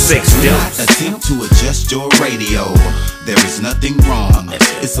 nephew. 6 Do not attempt to adjust your radio. There is nothing wrong.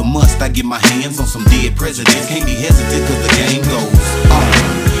 It's a must, I get my hands on some dead presidents. Can't be hesitant cause the game goes on.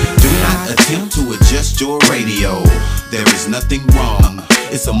 Do not attempt to adjust your radio. There is nothing wrong.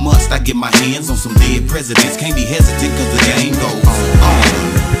 It's a must, I get my hands on some dead presidents. Can't be hesitant cause the game goes on.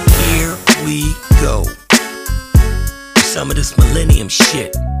 Here we go. Some of this millennium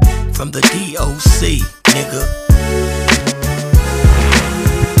shit from the DOC, nigga.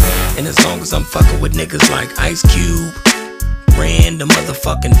 And as long as I'm fucking with niggas like Ice Cube, Ran the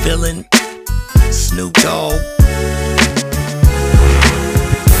motherfucking villain, Snoop Dogg,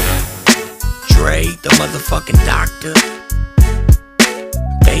 Dre the motherfucking doctor,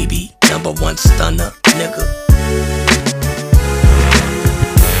 Baby #1 stunner, nigga,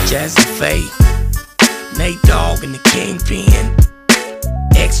 Jazzy Faye, Nate Dogg and the Kingpin,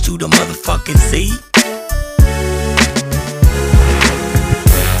 X to the motherfucking Z,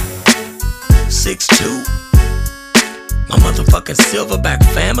 6'2", my motherfucking Silverback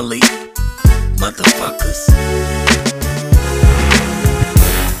family, motherfuckers.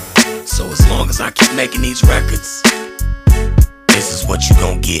 So as long as I keep making these records, this is what you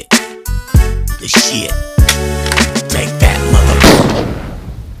gon' get. The shit. Take that, motherfucker.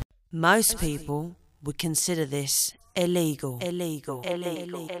 Most people would consider this illegal.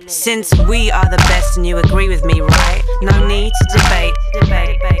 Since we are the best and you agree with me, right? No need to debate.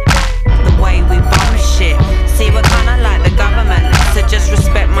 The way we bomb shit. See, we're kinda like the government, so just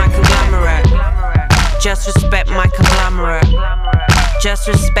respect my conglomerate. Just respect my conglomerate. Just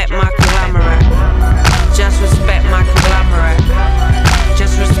respect my conglomerate. Just respect my conglomerate.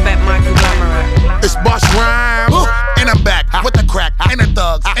 Just respect my conglomerate. It's Bush Rhymes, and I'm back with the crack, and the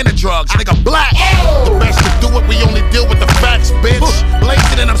thugs, and the drugs, nigga black. The best to do it, we only deal with the facts, bitch.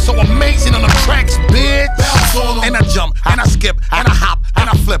 Blazing and I'm so amazing on the tracks, bitch. And I jump, and I skip, and I hop, and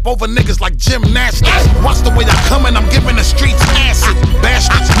I flip over niggas like gymnastics. Watch the way I come and I'm giving the streets acid.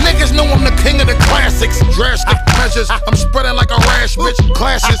 Bastards, niggas know I'm the king of the classics. Drastic measures, I'm spreading like a rash, bitch.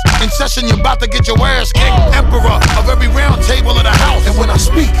 Clashes in session, you're about to get your ass kicked. Emperor of every round table of the house. And when I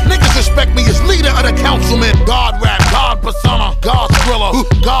speak, niggas respect me as leader of the councilmen. God rap, God persona, God thriller,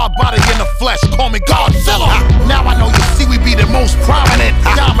 God body in the flesh, call me Godzilla. Now I know you see we be the most prominent,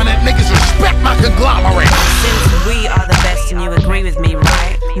 dominant niggas respect my conglomerate. Since we are the best and you agree with me,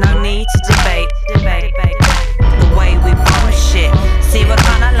 right? No need to debate. The way we bomb shit. See, we're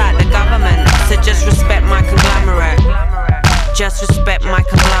kinda like the government, so just respect my conglomerate. Just respect my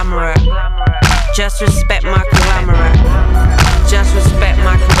conglomerate. Just respect my conglomerate. Just respect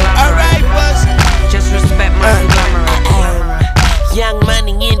my conglomerate. Alright, boss. Just respect my conglomerate. Young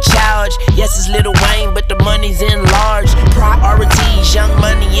Money in charge. Yes, it's Lil Wayne, but the money's in large. Priorities, Young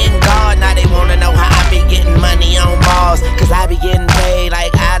Money in God. Now they wanna know how I be getting money on Mars. Cause I be getting paid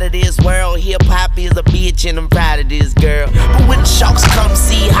like out of this world. Hip hop is a bitch and I'm proud of this girl. But when the sharks come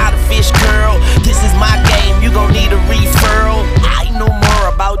see how the fish curl, this is my game, you gon' need a referral. I know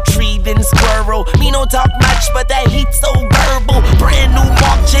more about tree than squirrel. Me don't talk much, but that heat so verbal. Brand new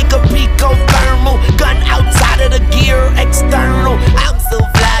Mark Jacob Pico thermal. Gun outside of the gear, external. I'm so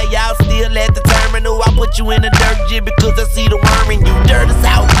fly, y'all still at the terminal. I put you in the dirt jig because I see the worm in you. Dirt is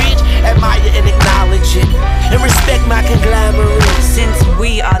out, bitch. Admire and acknowledge it. And respect my conglomerate. Since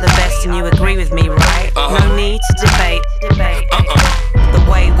we are the best and you agree with me, right? No need to debate. The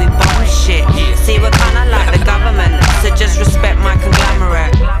way we bomb shit. See, we're kinda like the government, so just respect my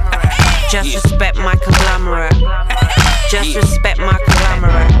conglomerate. Just respect my conglomerate. Just respect my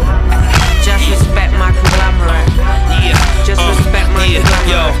conglomerate. Just respect my conglomerate. Just respect my conglomerate.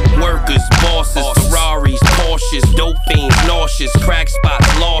 Yo, workers, bosses, Ferraris, Porsches, dope fiends, nauseous, crack spots,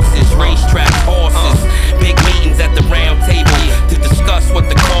 losses, racetracks, horses. Big meetings at the round table to discuss what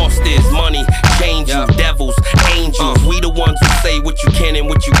the cost is. Money, change you, devils, angels. We the ones who say what you can and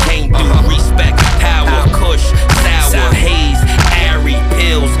what you can't do. Respect, power, kush, sour, haze, airy,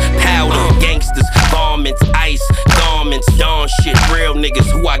 pills, powder, gangsters, varmints, ice, garments, dawn shit. Real niggas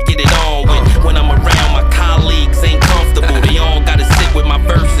who I get it on with. When I'm around, my colleagues ain't comfortable. They all gotta sit with my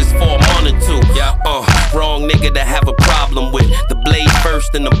verses for a month or two. Wrong nigga to have a problem with. The blade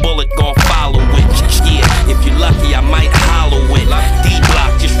first and the bullet gon' follow it. Yeah, if you're lucky, I might hollow it.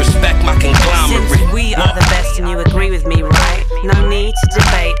 D-Block, just respect my conglomerate. Since we are the best and you agree with me, right? No need to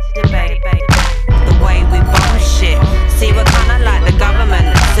debate. The way we bomb shit. See, we're kinda like the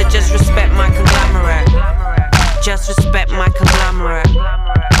government, so just respect my conglomerate. Just respect my conglomerate.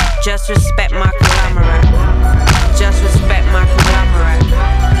 Just respect my conglomerate. Just respect my conglomerate.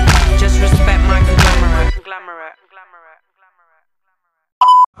 Just respect my conglomerate.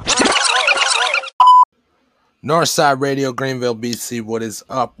 Northside Radio, Greenville, BC. What is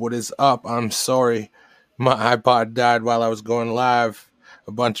up? What is up? I'm sorry. My iPod died while I was going live.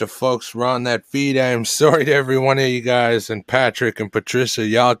 A bunch of folks were on that feed. I am sorry to every one of you guys. And Patrick and Patricia,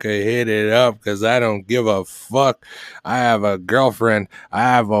 y'all can hit it up because I don't give a fuck. I have a girlfriend. I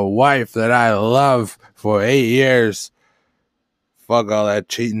have a wife that I love for 8 years. Fuck all that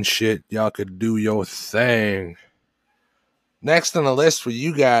cheating shit. Y'all could do your thing. Next on the list for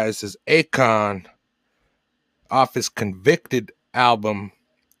you guys is Akon off his Convicted album,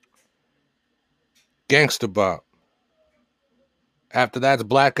 Gangsta Bop. After that's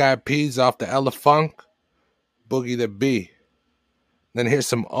Black Eyed Peas off the Ella Funk, Boogie the Bee. Then here's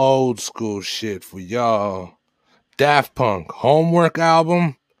some old school shit for y'all. Daft Punk, Homework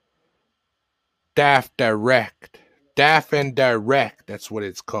album, Daft Direct. Daft and Direct, that's what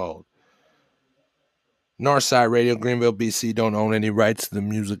it's called. Northside Radio, Greenville, BC, don't own any rights to the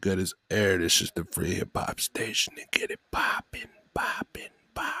music that is aired. It's just a free hip-hop station to get it poppin', poppin',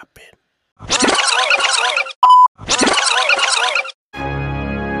 poppin'.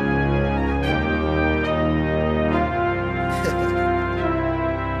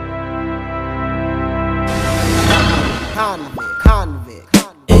 Convict.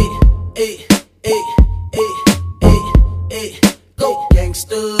 Go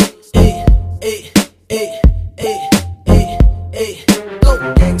gangsters.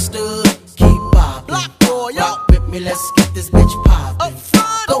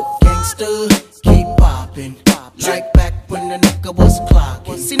 gangster, keep popping. Like back when the nigga was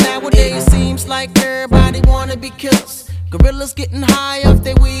clocking. See, nowadays seems like everybody wanna be killers. Gorillas getting high off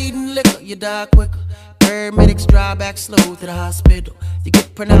their weed and liquor. You die quicker. Paramedics drive back slow to the hospital. You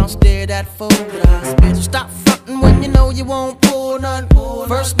get pronounced dead at 4 to the hospital. Stop frontin' when you know you won't pull none.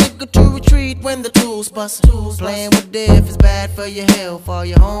 First nigga to retreat when the tools bust. Playing with death is bad for your health. All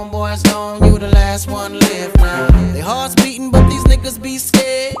your homeboys gone, you the last one left now. Their hearts beating, but these niggas be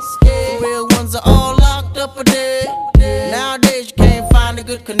scared. The real ones are all locked up or dead. Nowadays you can't find a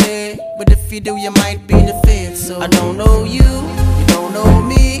good connect, but if you do, you might be the fifth. So I don't know you, you don't know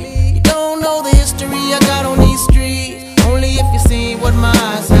me, you don't know the history I got on these streets. Only if you see what my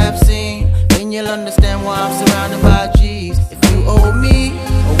eyes have seen, then you'll understand why I'm surrounded by G's. If you owe me,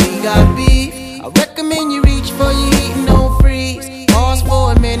 or we got beef, I recommend you reach for your heat and don't freeze. Pause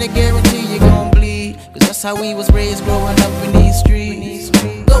for a minute, guarantee you gon' bleed, cause that's how we was raised growing up in these streets.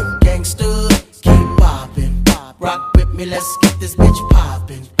 Go gangster, keep poppin', rock with me, let's get this bitch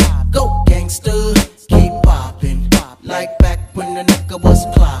poppin'. Go gangster, keep poppin', like back when the nigga was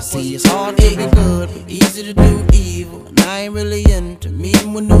clocking. See, it's hard to be good, but easy to do evil, and I ain't really into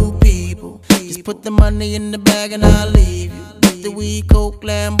meeting with new people. Just put the money in the bag and I'll leave you with the weed, coke,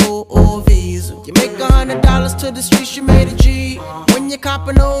 Lambo, or Visa. You make $100 to the streets, you made a G. When you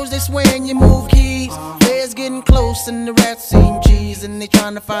coppin' those, they swearin' you move keys. Bears getting close and the rats seen G's, and they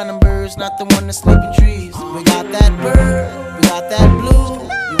trying to find them birds, not the one that sleep in trees. We got that bird, we got that blue.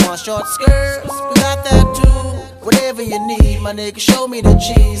 You want short skirts, we got that too. Whatever you need, my nigga, show me the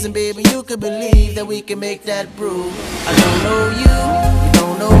cheese, and baby, you can believe that we can make that brew. I don't know you, you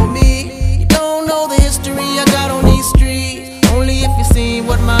don't know me, you don't know the history I got on these streets. Only if you seen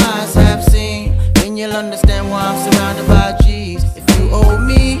what my eyes have seen, then you'll understand why I'm surrounded by G's. If you owe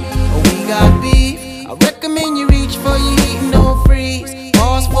me, or we got beef, I recommend you reach for your heat and don't freeze.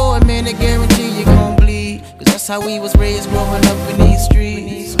 Pause for a minute, guarantee you gon' bleed, cause that's how we was raised growing up in these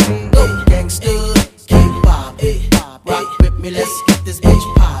streets. Go gangster, keep poppin', rock with me, let's get this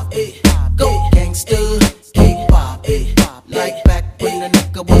bitch poppin'. Go gangster, keep poppin', like back when the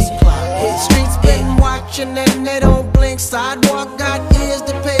nigga was clocking. Streets been watching and they don't blink. Sidewalk got ears,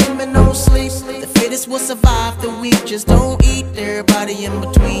 the pavement don't sleep. The fittest will survive, the weak just don't eat. Everybody in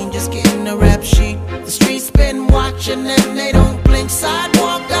between just getting the rap sheet. The streets been watching and they don't blink.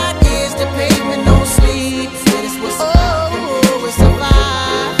 Sidewalk got ears, the pavement don't sleep. The fittest will survive, the weak will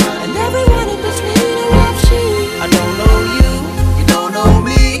survive, and everyone in between the rap sheet. I don't know you, you don't know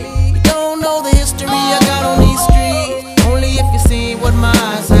me, you don't know the history I got on these streets. Only if you seen what my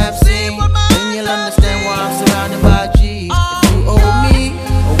eyes have seen, then you'll understand why I'm surrounded by G's. If you owe me,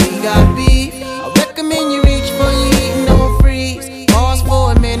 or we got beef, I recommend you reach for your heat and don't freeze. Pause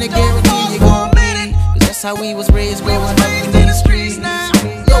for a minute, guarantee you gon' bleed, cause that's how we was raised growing up in these streets.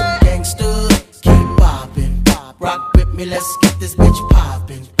 Yo, gangster, keep poppin', rock with me, let's get this bitch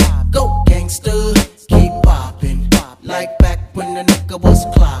poppin'. Go gangster, keep poppin', like back when the nigga was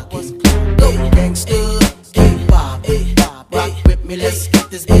clocking. Go gangster, keep poppin', rock with me, let's get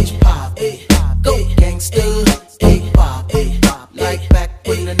this bitch poppin'. Go gangster, keep poppin', like back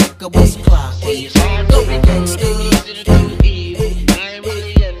when the nigga was clocking. Go gangster, keep poppin', I ain't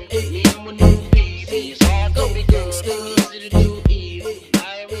really into meeting with new people. Go gangster,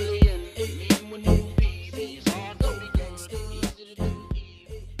 I ain't really into meeting with new people. Go gangster,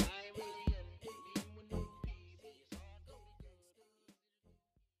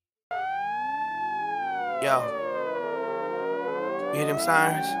 Yo, you hear them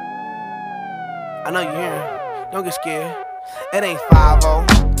sirens? I know you hear them. Don't get scared. It ain't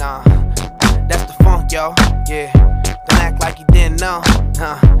 5-0, nah. That's the funk, yo. Yeah. Don't act like you didn't know.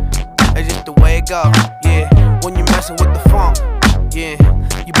 It's just the way it go. Yeah. When you messing with the funk, yeah.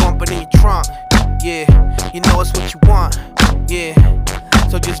 You bumping in your trunk, yeah. You know it's what you want, yeah.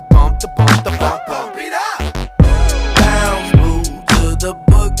 So just bump the funk, bump it up. Bounce, move to the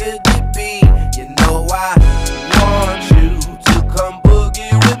boogie beat. You know I want you to come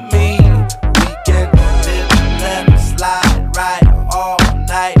boogie with me. We can live, let slide right all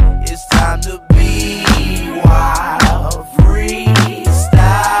night. It's time to be wild,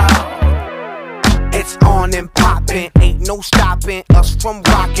 freestyle. It's on and poppin', ain't no stopping us from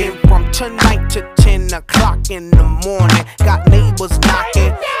rockin'. From tonight to 10 o'clock in the morning, got neighbors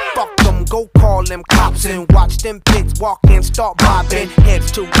knocking. Fuck them go call them cops and watch them pigs walk in, start bobbing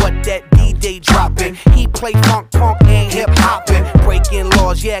heads to what that DJ dropping. He play funk, punk, and hip hopping, breaking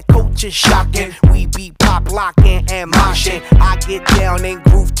laws, yeah, coach is shocking. We be pop locking and moshing. I get down and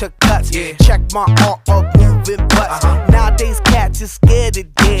groove to cuts. Yeah. Check my art of moving butts. Nowadays cats is scared to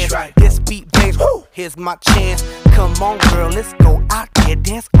dance. Right. This beat bangs, whoo, here's my chance. Come on, girl, let's go out there,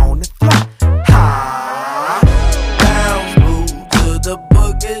 dance on the floor. Ha! Bounce, move to the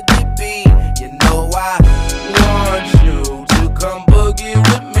boogie beat. You know I want you to come boogie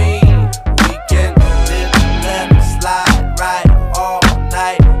with me. We can live, left, slide, right all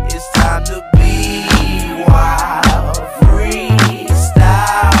night. It's time to be wild,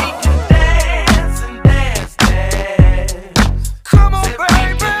 freestyle. We can dance and dance, dance. Come on,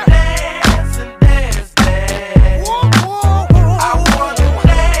 baby. Dance and dance, dance. Whoa, whoa, whoa. I wanna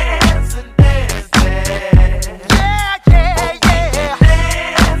dance and dance, dance. Yeah, yeah, yeah.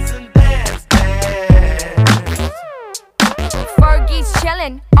 Dance and dance, dance. Fergie's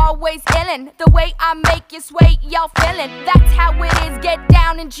chillin', always illin'. The way I make you sway, y'all feelin'. That's how it is, get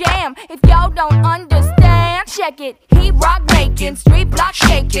down and jam. If y'all don't understand, check it. He rock making, street block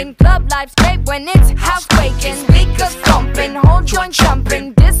shaking, club life great when it's house quaking. Speakers thumping, whole joint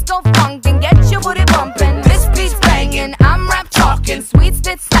jumping, disco funkin', get your booty bumpin'. This beat's bangin', I'm rap talking, sweet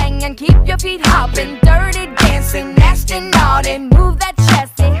spit slangin', keep your feet hoppin', dirty dancing, nasty naughty, move that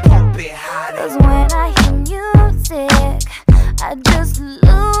chesty. Cause when I hear music, I just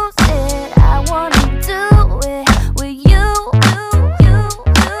lose it. I wanna do it with you.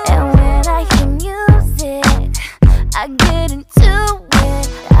 And when I hear music, I get into it.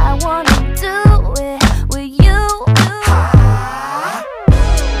 I wanna do it with you.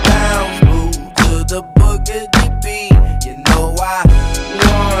 Bounce, move to the boogie beat. You know I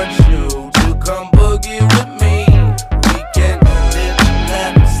want you to come boogie with me. We can live,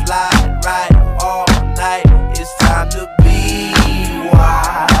 left, slide, right all night. It's time to be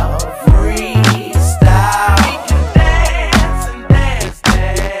wild, freestyle. We can dance and dance,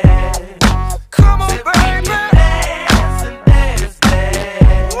 dance. Come on, baby. Dance and dance,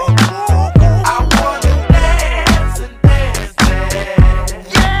 dance. I wanna dance and dance, dance.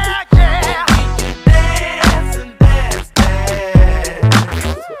 Yeah, yeah. We can dance and dance, dance.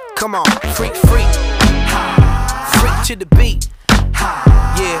 Come on, freak, freak. Freak to the beat.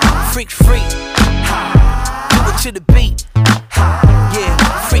 Yeah, freak, freak. Do it to the beat. Yeah,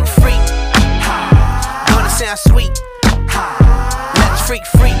 freak, freak. Gonna sound sweet. Let's freak,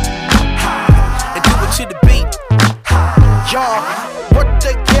 freak. And do it to the beat. Y'all, what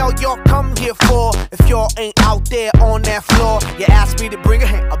the hell y'all come here for? If y'all ain't out there on that floor, you ask me to bring it,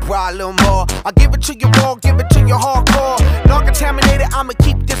 I brought a little more. I give it to you raw, give it to you hardcore. Non-contaminated, I'ma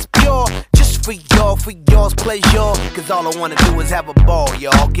keep this pure. Just for y'all, for y'all's pleasure. Cause all I wanna do is have a ball,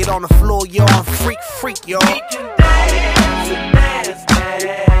 y'all. Get on the floor, y'all, and freak, freak, y'all.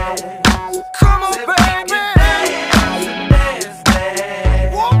 Come on, baby.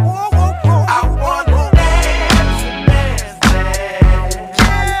 Whoa, whoa, whoa, whoa. I wanna dance and dance, dance.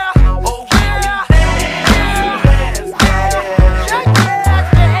 Yeah, oh yeah, dance,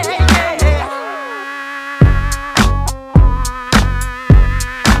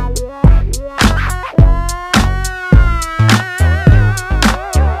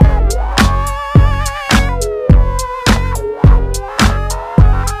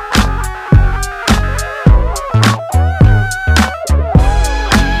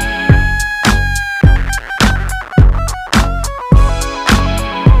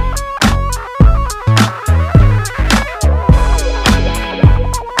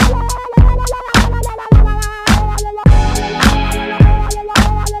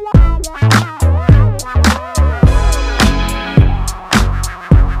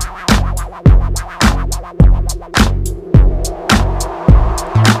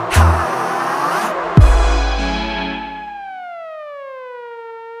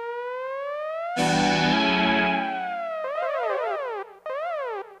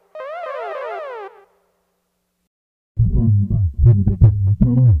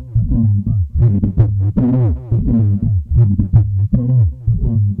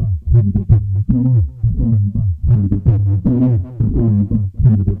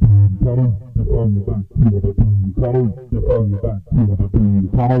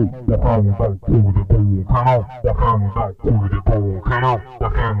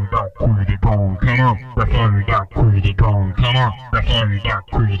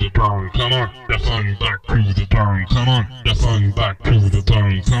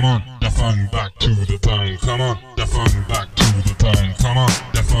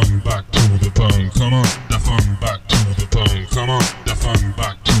 Come on, the fun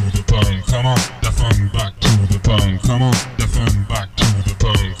back to the thing.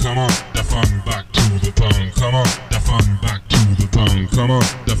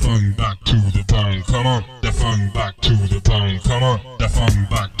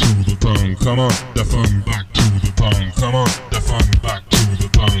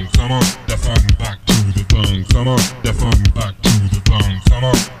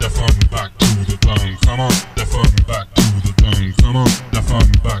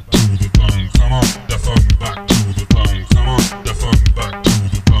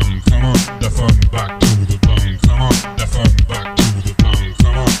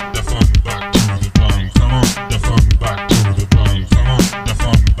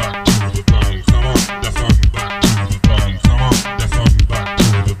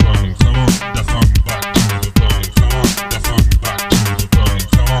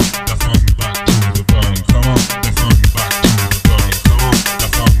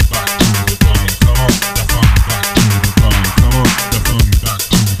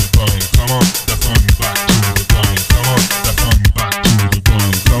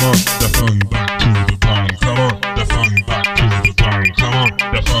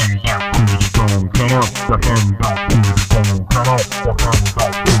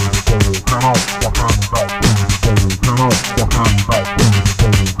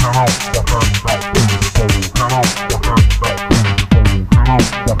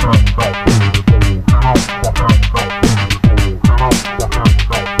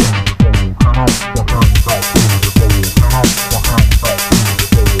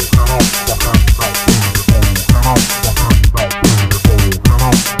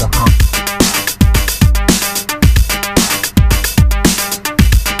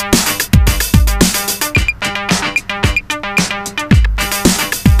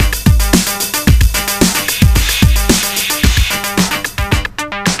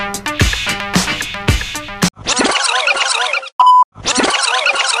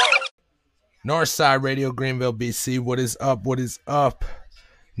 Northside Radio, Greenville, BC. What is up? What is up?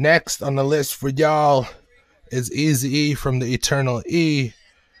 Next on the list for y'all is Eazy-E from the Eternal E,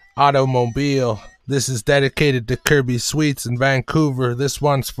 Automobile. This is dedicated to Kirby Sweets in Vancouver. This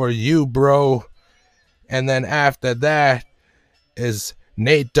one's for you, bro. And then after that is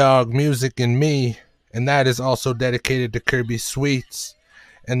Nate Dogg, Music and Me, and that is also dedicated to Kirby Sweets.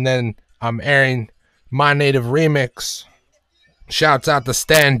 And then I'm airing my native remix. Shouts out to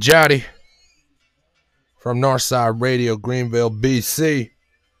Stan Jotty from Northside Radio, Greenville, BC.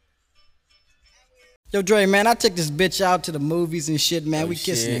 Yo, Dre, man, I took this bitch out to the movies and shit, man. We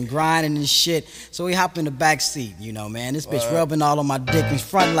kissing and grinding and shit. So we hop in the back seat, you know, man. This bitch rubbing all on my dick and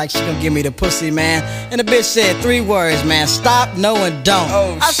fronting like she gonna give me the pussy, man. And the bitch said 3 words, man. Stop, no, and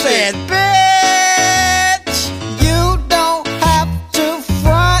don't. I said, bitch, you don't have to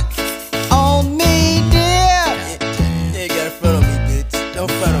front on me, dear. You gotta front on me, bitch. Don't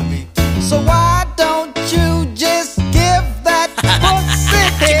front on me. So why don't you just give that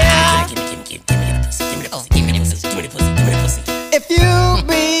pussy here? If you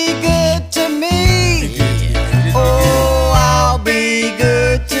be good to me, oh, I'll be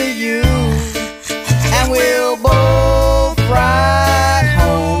good to you. And we'll both ride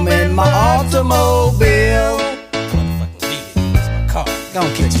home in my automobile.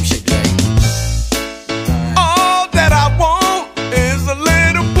 Don't kick some shit, Dre. All that I want is a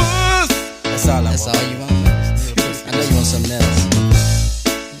little puss. That's all I want. That's all you want? I know you want something else.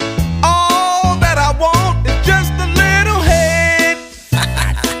 All that I want is just a little head.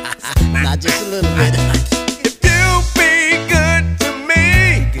 Not just a little bit. If you be good to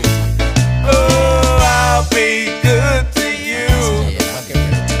me, oh, I'll be good to you.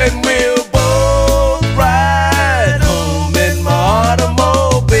 And we'll both ride home in my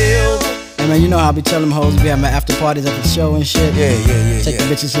automobile. Hey man, you know how I be telling them hoes we have my after parties at the show and shit. Yeah. Take the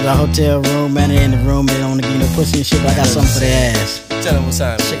bitches to the hotel room, man. They in the room, they don't want to give you no pussy and shit, but I got something for their ass. Tell them what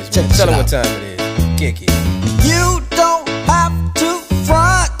time it is, man. Tell them what time it is. Kick it. You don't have to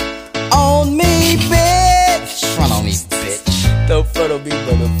front on me, bitch. Front on me, bitch. Don't front on me,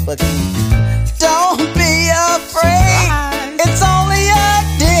 motherfucker. Don't be afraid. It's only a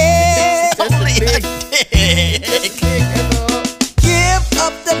dick. Only a dick. Give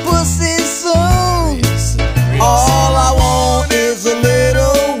up the pussy soon. All I want is a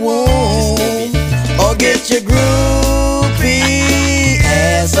little wound. Or get your groupie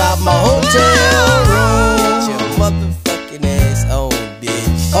ass out my hotel room. Get your motherfucking ass on,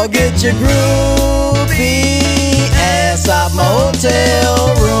 bitch. Or get your groupie ass out my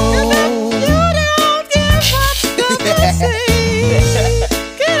hotel room. You don't give up the pussy.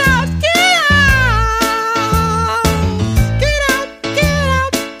 Get out, get out. Get out, get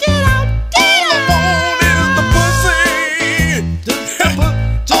out, get out, get out.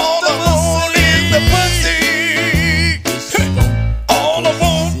 All I want is the pussy. All I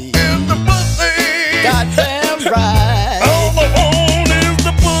want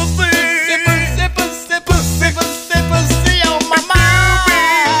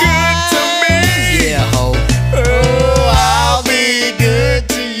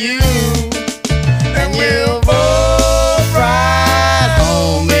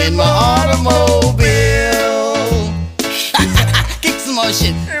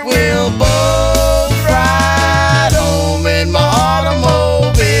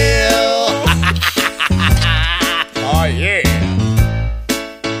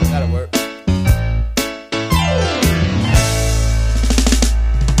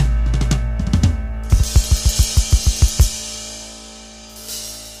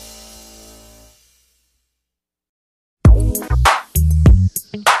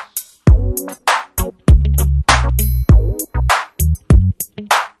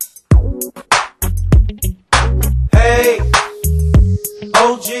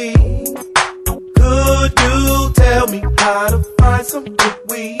OG, could you tell me how to find some good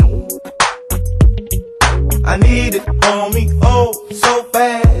weed? I need it on me, oh, so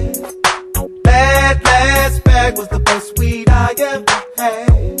bad. That last bag was the best weed I ever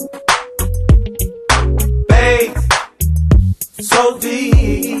had. Bass, so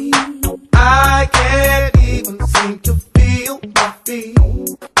deep, I can't even seem to feel my feet.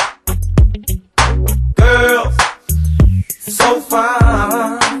 Girls, so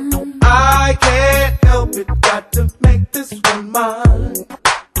fine, I can't help it, got to make this one mine.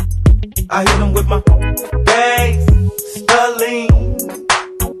 I hit them with my bass, Sterling.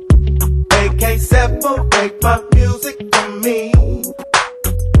 They can't separate my music from me.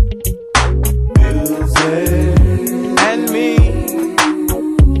 Music and me.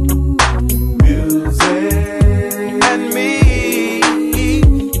 Music and me.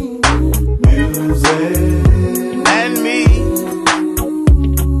 Music and me.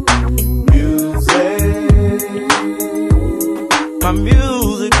 Music. My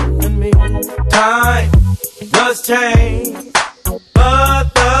music and me. Time does change, but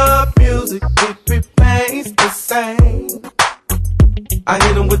the music, it remains the same. I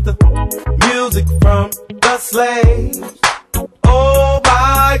hit them with the music from the slaves. Oh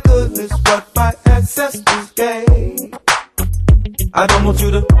my goodness, what my ancestors gave. I don't want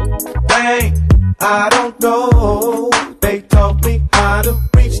you to think I don't know. They taught me how to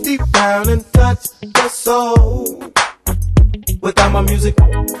reach deep down and touch the soul. Without my music,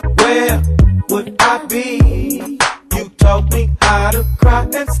 where would I be? You taught me how to cry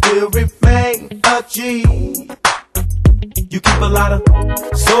and still remain a G. You keep a lot of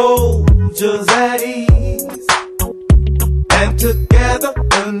soldiers at ease, and together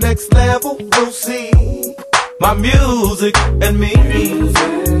the next level we'll see. My music and me, and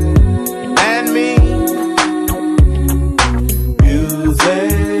me,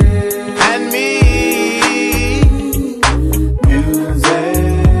 music and me, music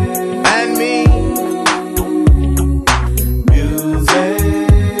and me, music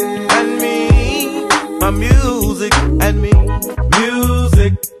and me, my music and me,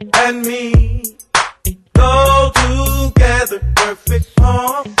 music and me go together, perfect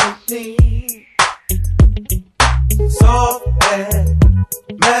harmony. Soft and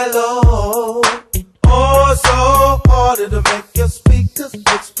mellow, oh so harder to make your speakers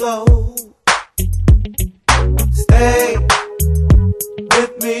explode. Stay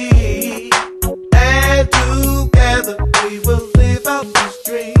with me, and together we will live out this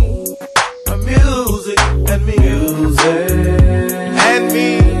dream. My music and me, music and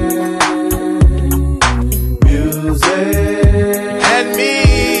me, music and me.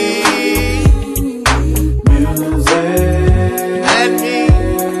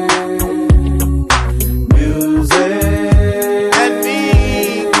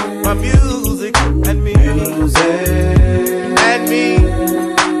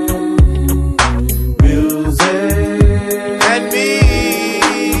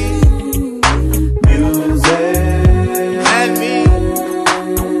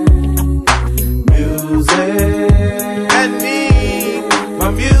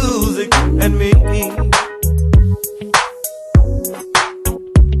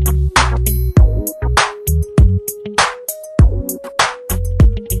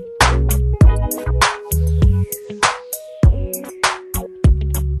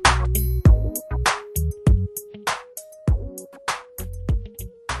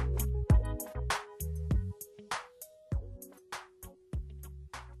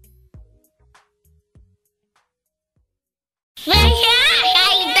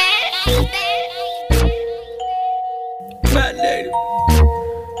 My native,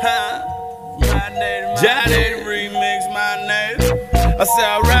 my native, Johnny remix, my native. I say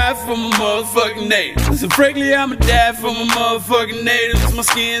I ride for my motherfucking natives. So frankly, I'ma die for my motherfucking natives. My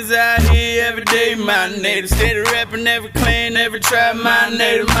skin's out here every day, my native. Steady rapping, never clean, never try. My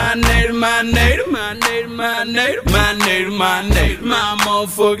native, my native, my native, my native, my native, my native, my native, my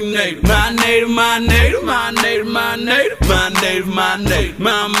motherfucking native. My native, my native, my native, my native, my native, my native,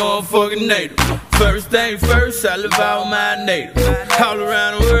 my motherfucking native. First thing first, I love all my natives. All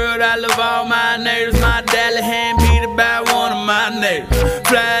around the world, I love all my natives. My daddy hand beat by one of my natives.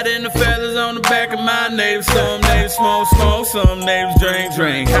 Fly in the feathers on the back of my natives. Some natives smoke, smoke, some natives drink,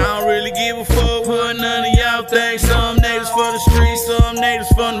 drink. I don't really give a fuck what none of y'all think. Some natives for the streets, some natives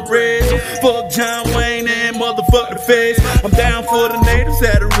for the bread. Fuck John Wayne and motherfucker. fuck the face. I'm down for the natives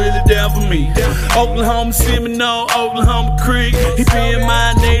that are really down for me. Oklahoma Seminole, Oklahoma Creek. He been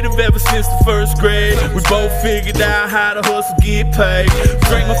my native ever since the first grade. We both figured out how to hustle, get paid.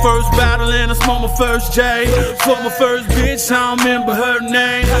 Drank my first bottle and I smoked my first J. Fuck my first bitch, I don't remember her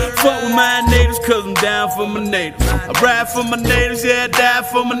name. Fuck with my natives cause I'm down for my natives. I ride for my natives, yeah, I die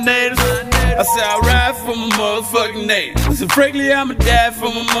for my natives. I said I ride for my motherfucking natives. I said frankly I'ma die for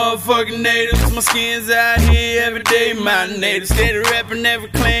my motherfucking natives. My skin's out here every day, my natives. Steady rapping every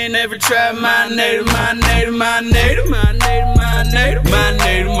clan, every tribe, my native, my native, my native, my native, my native, my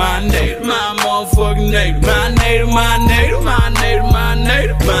native, my native, my motherfucking native, my native, my native, my native, my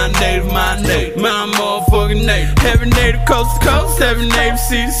native, my native, my native, my motherfucking native. Every native coast to coast, every native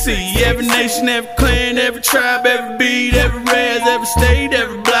sea to sea, every nation, every clan, every tribe, every beat, every res, every state,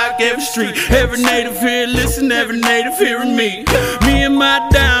 every block, every street. Every native here listen, every native hearing me. Me and my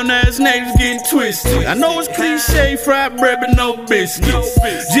down ass natives getting twisted. I know it's cliche, fried bread but no biscuits.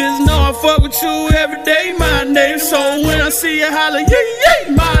 Just know I fuck with you every day, my native. So when I see you holler, yeah,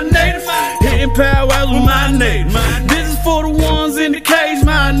 yeah, my native. Hitting powwows with my native. This is for the ones in the cage,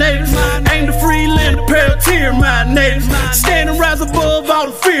 my natives. Ain't the Freeland, the Peltier, my natives. Standing rise above all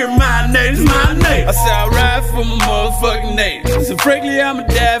the fear, my natives, my natives. I said I ride for my motherfucking natives. So frankly I'ma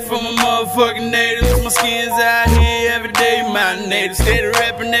die for my motherfucking natives. My skin's out here every day, my natives. Steady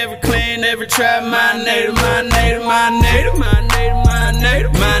rapping every clan, every tribe, my native, my native, my native, my native, my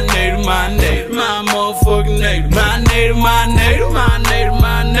native, my native, my native, my motherfucking native, my native, my native, my native,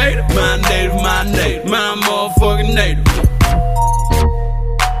 my native, my native, my native, my motherfucking native.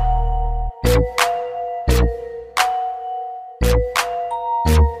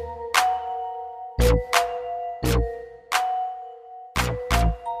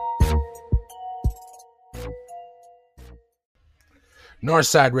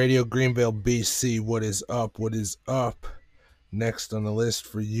 Northside Radio, Greenville, BC. What is up? What is up? Next on the list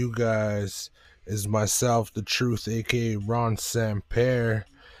for you guys is myself, The Truth, aka Ron Samper,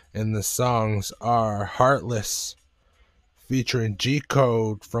 and the songs are Heartless, featuring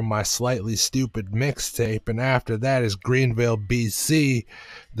G-Code from my Slightly Stupid mixtape, and after that is Greenville, BC,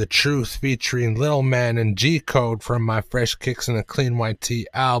 The Truth, featuring Little Man and G-Code from my Fresh Kicks and a Clean White Tee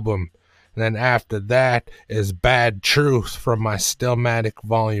album. And then after that is Bad Truth from my Stillmatic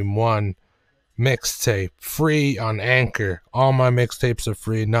Volume 1 mixtape, free on Anchor. All my mixtapes are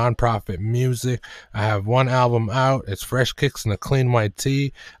free, non-profit music. I have one album out. It's Fresh Kicks and a Clean White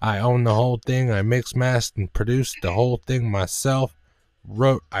Tee. I own the whole thing. I mixed, mastered, and produced the whole thing myself.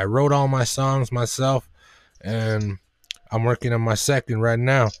 I wrote all my songs myself, and I'm working on my second right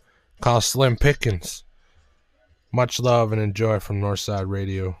now, called Slim Pickens. Much love and enjoy from Northside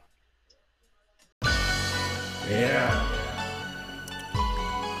Radio. Yeah.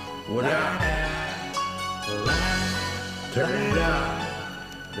 What up? Turn it up.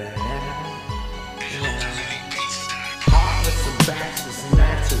 Heartless and bastards, and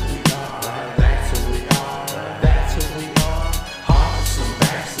that's who we are. That's who we are. That's who we are. Heartless and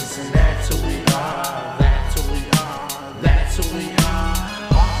bastards, and that's who we are. That's who we are. That's who we are.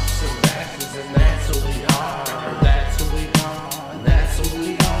 Heartless and bastards, and that's who we are. That's who we are. That's who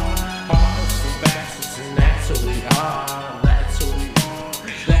we are. Heartless and bastards, and that's who we are. That's who we are.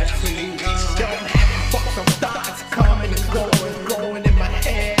 That's who we are. Don't have fucked up thoughts coming and going in my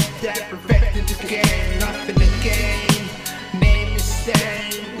head. That perfected the game, nothing to gain. Name is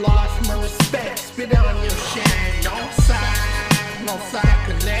stain, lost my respect, spit on your shame. No side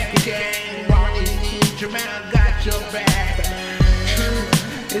connect game. Ronnie needs your man, got your back.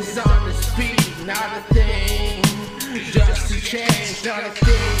 Truth is on the speed, not a thing. Just to change, not a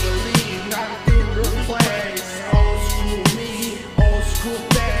thing to leave, not a thing to replace. Old school me, old school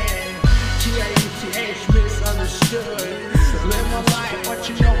thing. G-I-U-T-H, misunderstood. Live my life, what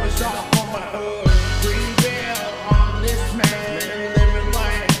you know is all on my hood. Greenville, on this man, living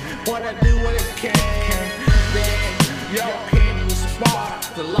life. What I do, what I can. Then, yo, can you spark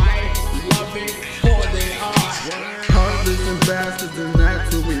the light? Love it for the art. Heartless and bastards, and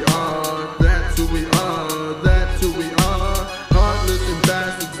that's who we are. That's who we are. That's who we are. Heartless and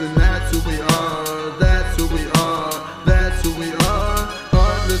bastards, and that's who we are. That's who we are. That's who we are.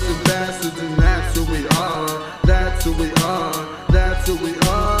 Heartless and bastards, and that's who we are. That's who we are. That's who we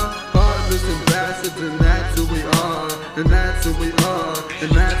are. Heartless and bastards, and that's who we are. And that's who we are.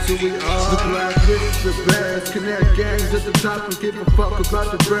 And that's who we are. The black is the best. Connect gangs at the top and give a fuck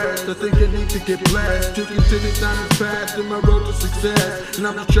about the rest. I think I need to get blessed to continue down this path in my road to success. And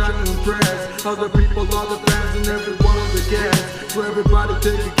I'm just trying to impress other people, all the fans, and every one of the guests. So everybody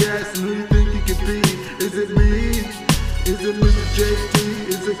take a guess. And who you think you could be? Is it me? Is it Mr. JT?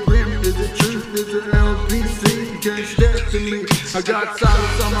 Is it Grim? Is it Truth? Is it LBC? can't step to me. I got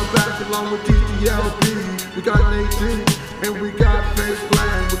silence on my back along with TTLB. We got Nate and we got Face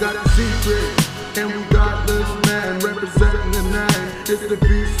Plan. We got the Secret, and we got Little Man representing the name. It's the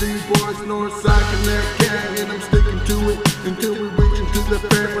BC Boys, Northside Connect Gang, and I'm sticking to it until we reach into the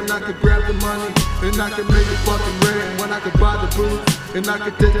fair. When I could grab the money and I could make it fucking rain. When I could buy the boots and I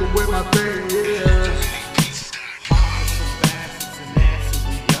could take away my pain. Yeah.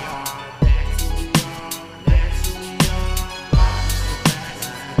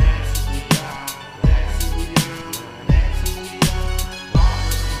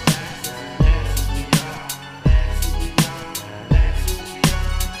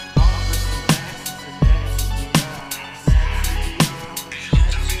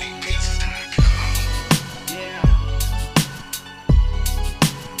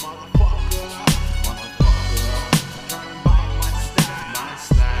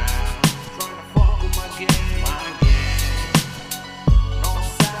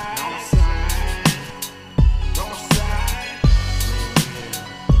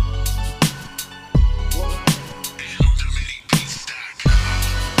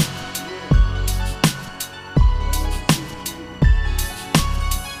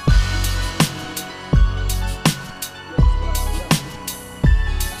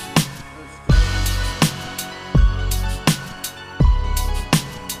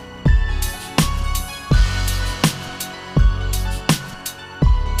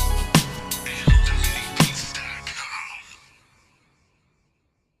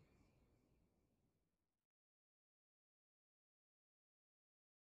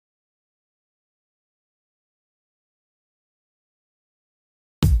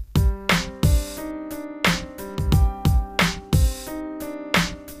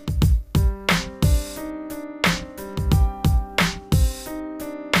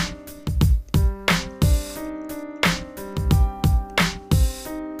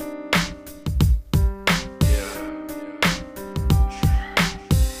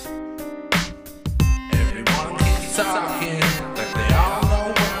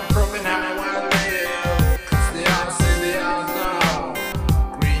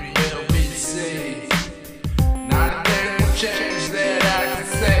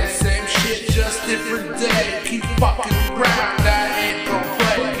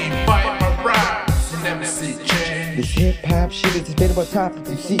 Topics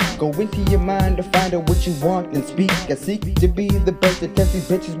you see. Go into your mind to find out what you want and speak. I seek to be the best at testing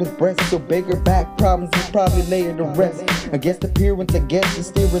bitches with breasts so bigger back problems is probably laying to rest. Against appearance, I guess it's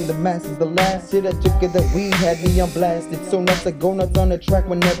steering the masses. The last hit I took of that weed had me unblasted. So nuts I go nuts on the track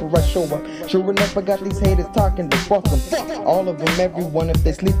whenever I show up. Sure enough, I got these haters talking to fuck them. All of them, everyone. If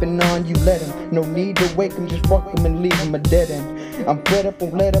they sleeping on you, let them. No need to wake them, just fuck them and leave them a dead end. I'm fed up,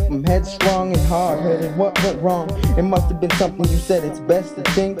 I'm let up, I'm headstrong and hard-headed. What went wrong? It must have been something you said. It's best to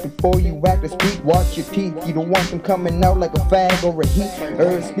think before you act or speak. Watch your teeth. You don't want them coming out like a fag or a heat.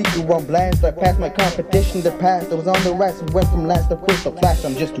 Speaker on blast. I passed my competition. The past I was on the rats and went from last to first to flash.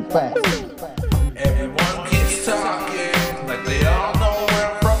 I'm just too fast. Everyone keeps talking like they all know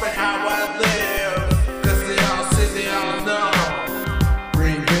where I'm from and how I live. Cause they all say they all know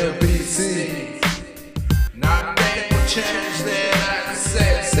Greenville, BC. Not a day will change that I can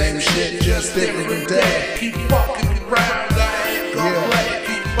say. Same shit, just different day. Keep walking around, I ain't gonna play.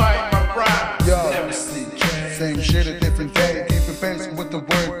 Keep fighting my rhymes. Never see change. Same shit, a different day. Keep it basic with the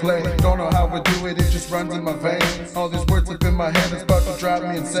wordplay. Don't know how I do it, it just runs in my veins. All these words up in my head is about to drive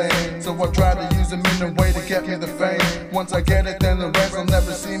me insane. So I try to use them in a way to get me the fame. Once I get it, then the rest will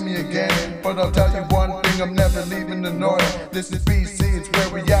never see me again. But I'll tell you one thing, I'm never leaving the north. This is BC, it's where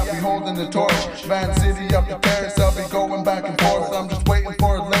we at, we holding the torch. Van City up the terrace, I'll be going back and forth. I'm just waiting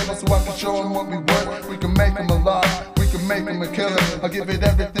for a label so I can show them what we worth. We can make them a lot, we can make them a killer. I'll give it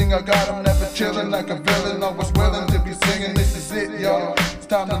everything I got, I'm never chilling like a villain. Always willing to be singing, this is it, yo. It's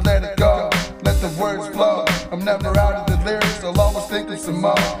time to let it go, let the words flow. I'm never out of the lyrics, I'll always think of some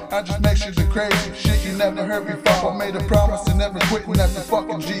more. I just make sure the crazy shit you never heard before. I made a promise to never quit, and that's the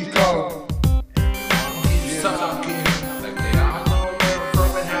fucking G code. Talking like they all know where I'm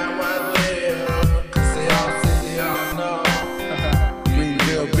from and how I live. Cause they all say they all know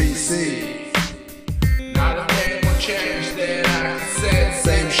Greenville, BC. Not a thing will change that I can say.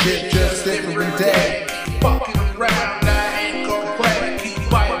 Same shit, just different day. Keep fucking around, I ain't gonna play. Keep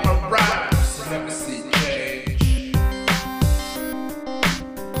fighting my rhymes, never see change.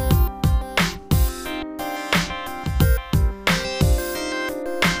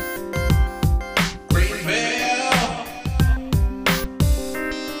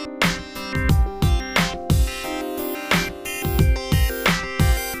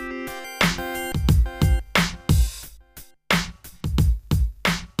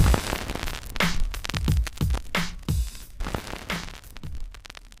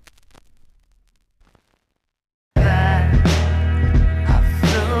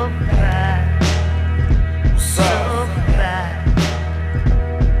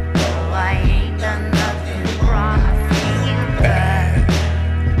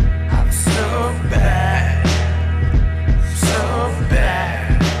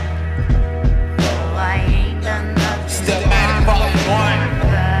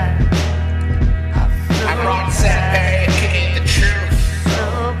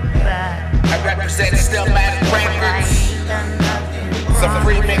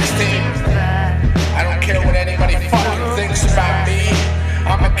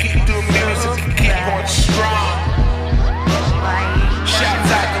 I'ma keep doing music and keep going strong. Shouts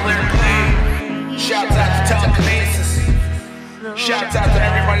out to Lyric League. Shouts out to Telekinesis. Shouts out to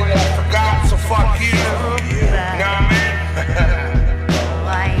everybody that I forgot, so fuck you. Know what I mean?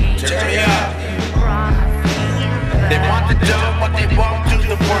 Turn me up. They want the dough, but they won't do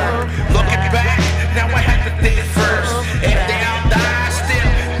the work. Looking back, now I have to think first. If they all die, I still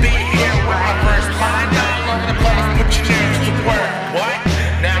be here with my first mind all over the place. Put your names to work. What?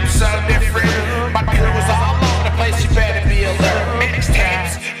 Now I'm so different. My crew is all over the place. You better be alert.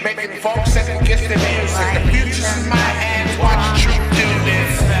 Mixtapes, making folks second guess the music. The future's in my hands. Watch the truth do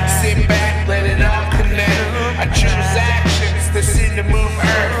this. Sit back, let it all connect. I choose actions that seem to move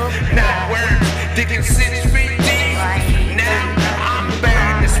earth, not words. Digging 6 feet deep. Now I'm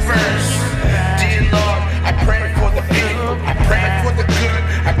bearing this verse. Dear Lord, I pray for the people. I pray for the good.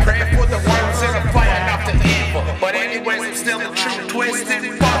 I pray for the ones that are fighting off the evil. But anyways, I'm still the truth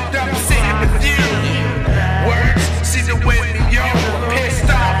twisted, fucked up, sitting with you. Words see the way me, yo.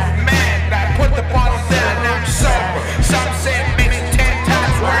 Pissed off, mad. I put the bottle down, now I'm sober. Some say it makes it 10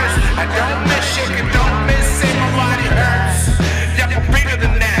 times worse. I don't miss shaking, don't miss it, my body hurts. Yeah, I'm bigger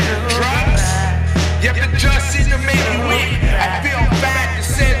than that. Drugs? Yeah, the just seem to make you weak. I feel bad to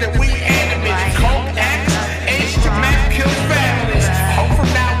say that we enemies. Coke X, H to Mac kills families. Hope from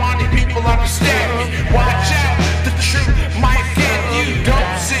now on these people understand me. Watch out, the truth might get you.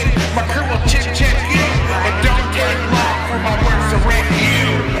 Don't sit, my crew will check you. And don't take long for my words to wreck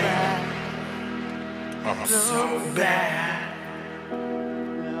you. I'm so bad.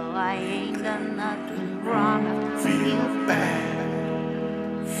 No, I ain't done nothing wrong. I feel bad.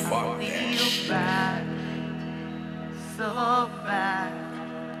 Fuck that Feel shit. bad, so bad.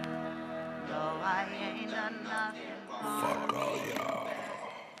 No, I ain't done nothing wrong. Fuck